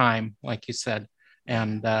a time, like you said,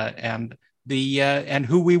 and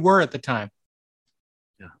who we were at the time.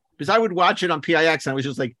 Yeah, because I would watch it on PIX, and I was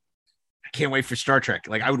just like, I can't wait for Star Trek.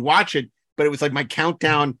 Like I would watch it, but it was like my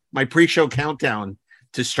countdown, my pre-show countdown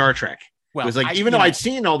to Star Trek. Well, it was like, even though I'd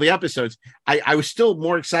seen all the episodes, I was still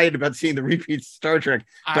more excited about seeing the repeat Star Trek.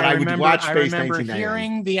 But I would watch Space 1999. I remember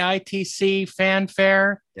hearing the ITC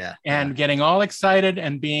fanfare and getting all excited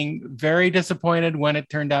and being very disappointed when it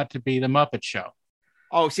turned out to be the Muppet Show.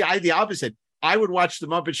 Oh, see, I had the opposite. I would watch the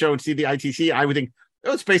Muppet Show and see the ITC. I would think,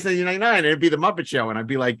 oh, it's Space 1999, and it'd be the Muppet Show. And I'd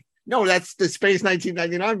be like, no, that's the Space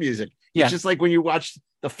 1999 music. Yeah. It's just like when you watch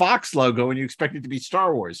the Fox logo and you expect it to be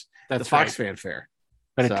Star Wars. That's the Fox fanfare.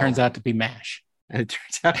 But it turns out to be MASH. And it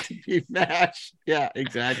turns out to be MASH. Yeah,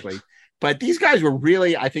 exactly. But these guys were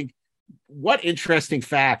really, I think, what interesting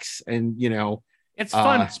facts. And, it's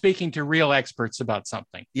fun speaking to real experts about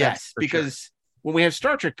something. Yes, because when we have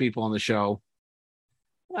Star Trek people on the show,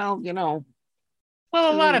 well,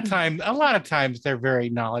 a lot of times they're very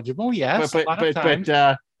knowledgeable. Yes,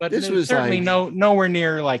 but this was certainly like, nowhere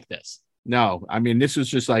near like this. No, I mean, this was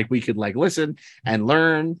just like we could like listen and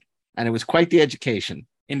learn, and it was quite the education.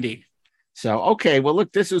 Indeed. So, okay, well,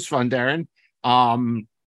 look, this was fun, Darren. And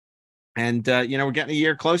we're getting a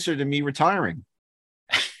year closer to me retiring.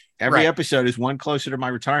 Every episode is one closer to my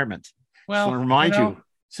retirement. Well, I want to remind you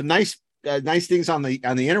some nice things on the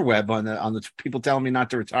interweb on the people telling me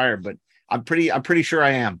not to retire, but I'm pretty sure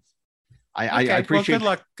I am. I appreciate.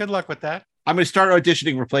 Well, good luck with that. I'm going to start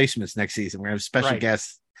auditioning replacements next season. We're going to have special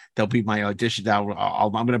guests. They'll be my audition.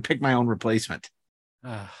 I'm going to pick my own replacement.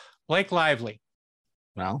 Blake Lively.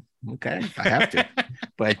 Well, okay, I have to.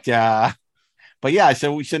 But yeah,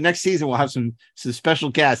 so next season we'll have some special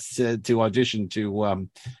guests to audition to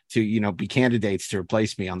be candidates to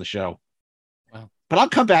replace me on the show. Wow. But I'll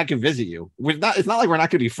come back and visit you. It's not like we're not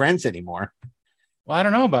going to be friends anymore. Well, I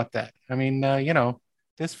don't know about that. I mean,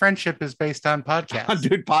 this friendship is based on podcasts.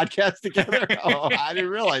 Doing podcasts together. Oh, I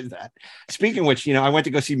didn't realize that. Speaking of which, I went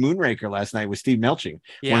to go see Moonraker last night with Steve Melching,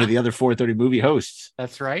 one of the other 430 movie hosts.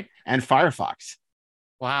 That's right. And Firefox.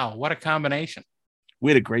 Wow, what a combination.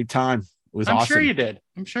 We had a great time. It was I'm awesome. sure you did.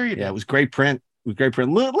 Yeah, it was great print.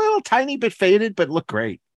 Little tiny bit faded, but looked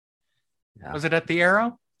great. Yeah. Was it at the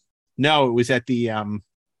Arrow? No, it was at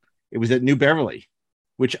New Beverly,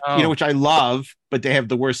 which I love, but they have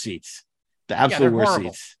the worst seats. The absolute worst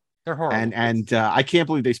seats. They're horrible. And I can't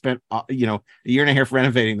believe they spent a year and a half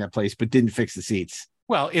renovating that place, but didn't fix the seats.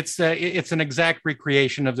 Well, it's an exact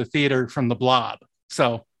recreation of the theater from The Blob.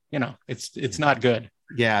 So, it's not good.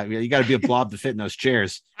 Yeah, you got to be a blob to fit in those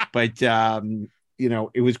chairs. But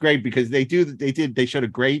it was great because they showed a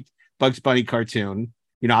great Bugs Bunny cartoon.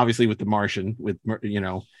 Obviously with the Martian,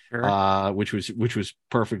 Sure. which was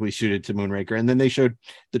perfectly suited to Moonraker. And then they showed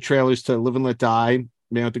the trailers to Live and Let Die,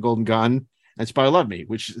 Man with the Golden Gun, and Spy Love Me,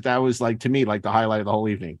 which that was like to me like the highlight of the whole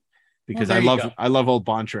evening because I love old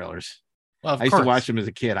Bond trailers. Well, I used to watch them as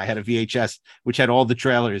a kid. I had a VHS which had all the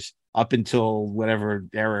trailers up until whatever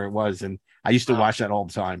era it was, and I used to watch that all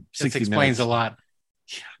the time. 60 This explains minutes. a lot.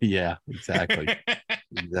 Yeah, exactly.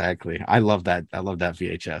 Exactly. I love that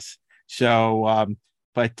VHS. So,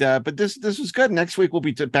 but this was good. Next week we'll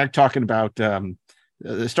be back talking about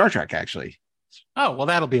the Star Trek. Actually. Oh well,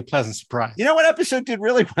 that'll be a pleasant surprise. You know what episode did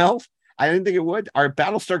really well? I didn't think it would. Our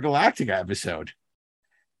Battlestar Galactica episode.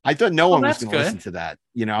 I thought no one was going to listen to that.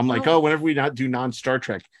 I'm like, whenever we do non-Star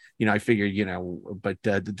Trek, I figured, but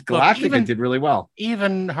the Galactica did really well.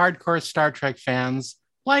 Even hardcore Star Trek fans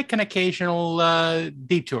like an occasional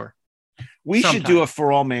detour. We should do a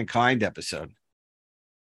For All Mankind episode.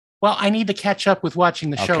 Well, I need to catch up with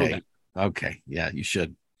watching the show. Then. Okay. Yeah, you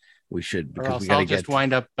should. We should because I'll just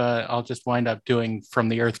wind up doing From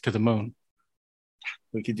the Earth to the Moon.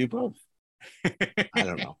 We could do both. I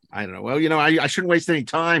don't know. Well, I shouldn't waste any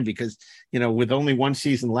time because, with only one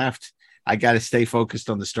season left, I got to stay focused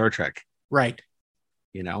on the Star Trek. Right.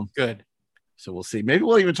 Good. So we'll see. Maybe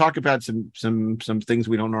we'll even talk about some things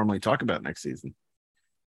we don't normally talk about next season.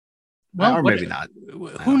 Well, or maybe not.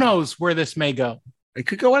 Who knows where this may go? It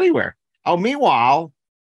could go anywhere. Oh, meanwhile,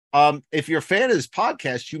 if you're a fan of this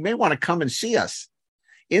podcast, you may want to come and see us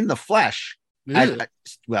in the flesh. Not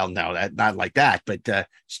like that, but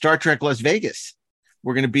Star Trek Las Vegas.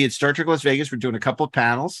 We're going to be at Star Trek Las Vegas. We're doing a couple of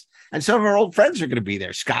panels, and some of our old friends are going to be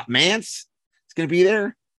there. Scott Mantz is going to be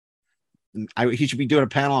there. He should be doing a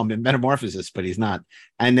panel on Metamorphosis, but he's not.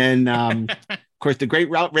 And then, of course, the great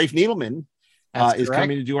Rafe Needleman is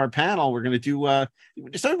coming to do our panel. We're going to do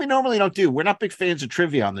something we normally don't do. We're not big fans of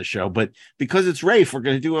trivia on the show, but because it's Rafe, we're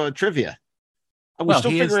going to do a trivia. We're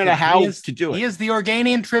still figuring out how to do it. He is the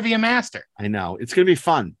Organian trivia master. I know. It's going to be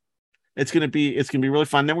fun. It's going to be really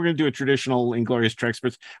fun. Then we're going to do a traditional Inglorious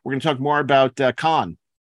Treksperts. We're going to talk more about Khan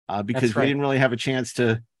because we didn't really have a chance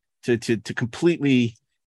to completely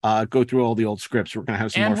go through all the old scripts. We're going to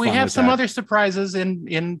have some more fun. And we have some other surprises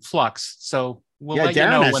in flux. So we'll let Darren you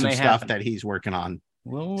know has when some they stuff happen. that he's working on.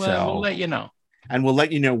 We'll let you know. And we'll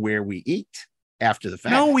let you know where we eat after the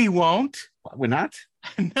fact. No, we won't. We're not?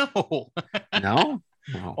 No. No?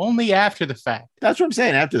 Only after the fact. That's what I'm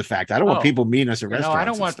saying. After the fact, I don't want people meeting us at restaurants. I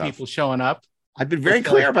don't want people showing up. I've been very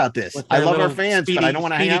clear about this. I love our fans, but I don't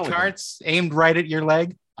want to hang out with carts aimed right at your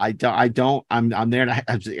leg. I don't. I'm there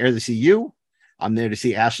to see you. I'm there to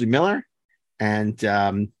see Ashley Miller, and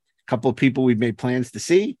a couple of people we've made plans to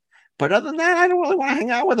see. But other than that, I don't really want to hang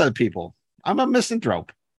out with other people. I'm a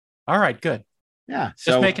misanthrope. All right, good. Yeah,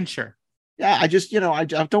 just making sure. Yeah, I just, I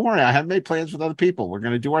don't worry. I haven't made plans with other people. We're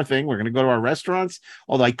going to do our thing. We're going to go to our restaurants,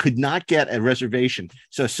 although I could not get a reservation.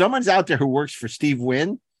 So if someone's out there who works for Steve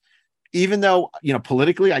Wynn, even though,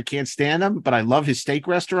 politically I can't stand him, but I love his steak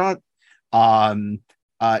restaurant.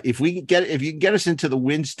 If you can get us into the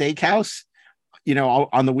Wynn Steakhouse,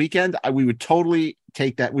 on the weekend, we would totally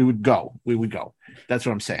take that. We would go. That's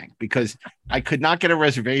what I'm saying, because I could not get a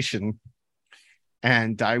reservation.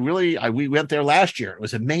 And we went there last year. It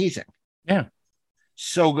was amazing. Yeah.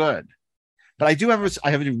 So good. But I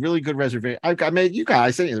have a really good reservation. I made you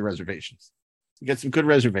guys sent you the reservations. You got some good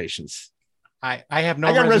reservations. I have no.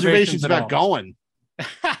 I got reservations about all. Going.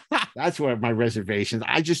 That's where my reservations.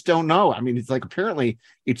 I just don't know. I mean, it's like apparently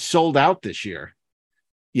it's sold out this year.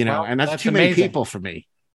 And that's too many people for me.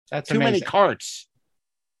 That's too many carts.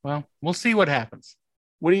 Well, we'll see what happens.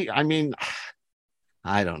 What do you? I mean,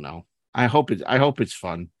 I don't know. I hope it's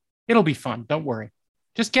fun. It'll be fun. Don't worry.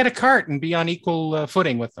 Just get a cart and be on equal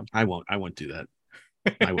footing with them. I won't do that.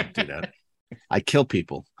 I won't do that. I kill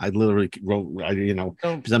people. I literally roll,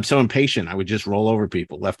 because I'm so impatient. I would just roll over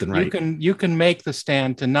people left and right. You can make the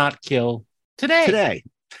stand to not kill today.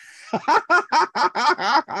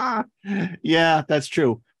 Yeah, that's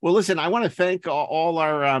true. Well, listen, I want to thank all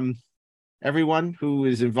our everyone who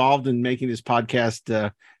is involved in making this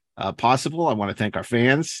podcast possible. I want to thank our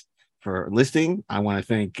fans for listening. I want to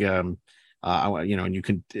thank and you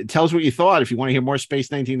can tell us what you thought. If you want to hear more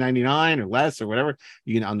Space 1999 or less or whatever,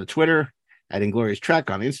 you can on the Twitter at Inglorious Trek,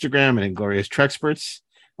 on Instagram at Inglorious Treksperts.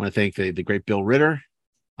 I want to thank the great Bill Ritter,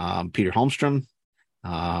 Peter Holmstrom,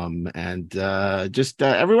 and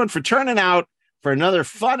everyone for turning out for another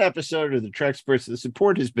fun episode of the Treksperts. The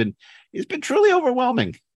support has been truly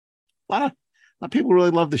overwhelming. A lot of people really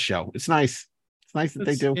love the show. It's nice. It's nice that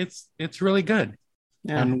they do. It's really good.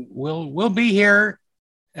 Yeah. And we'll be here.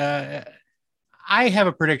 I have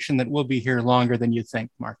a prediction that we'll be here longer than you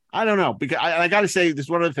think, Mark. I don't know, because I got to say this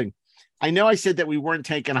one other thing. I know I said that we weren't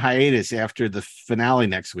taking a hiatus after the finale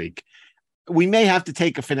next week. We may have to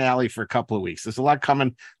take a finale for a couple of weeks. There's a lot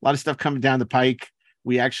of stuff coming down the pike.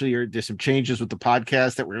 We actually there's some changes with the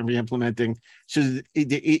podcast that we're going to be implementing. So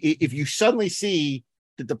if you suddenly see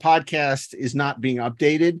that the podcast is not being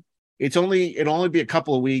updated, it'll only be a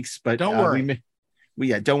couple of weeks, but don't worry.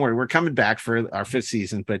 Don't worry. We're coming back for our 5th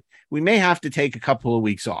season, but we may have to take a couple of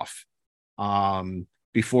weeks off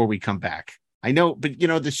before we come back. I know, but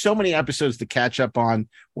there's so many episodes to catch up on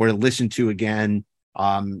or to listen to again.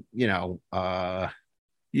 And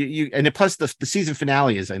plus the season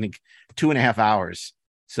finale is, I think, 2.5 hours.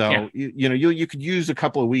 So you could use a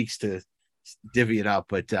couple of weeks to divvy it up,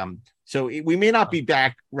 but so we may not be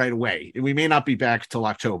back right away. We may not be back till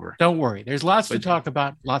October. Don't worry. There's lots to talk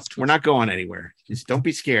about. We're not going anywhere. Just don't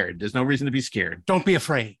be scared. There's no reason to be scared. Don't be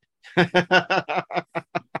afraid.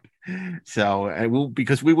 So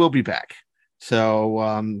because we will be back.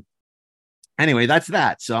 So anyway, that's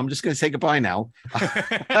that. So I'm just going to say goodbye now.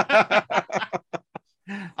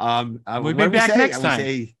 We'll be back next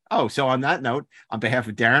time. So on that note, on behalf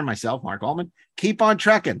of Darren, myself, Mark Altman, keep on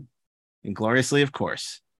trekking. Ingloriously, of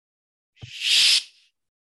course.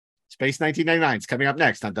 Space 1999 is coming up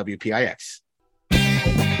next on WPIX.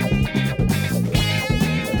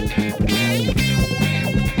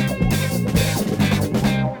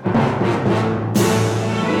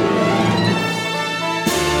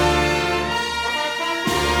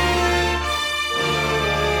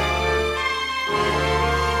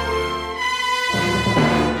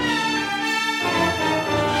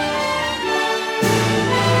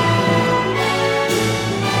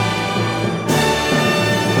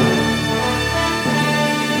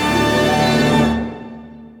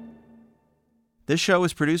 This show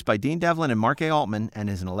is produced by Dean Devlin and Mark A. Altman and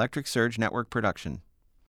is an Electric Surge Network production.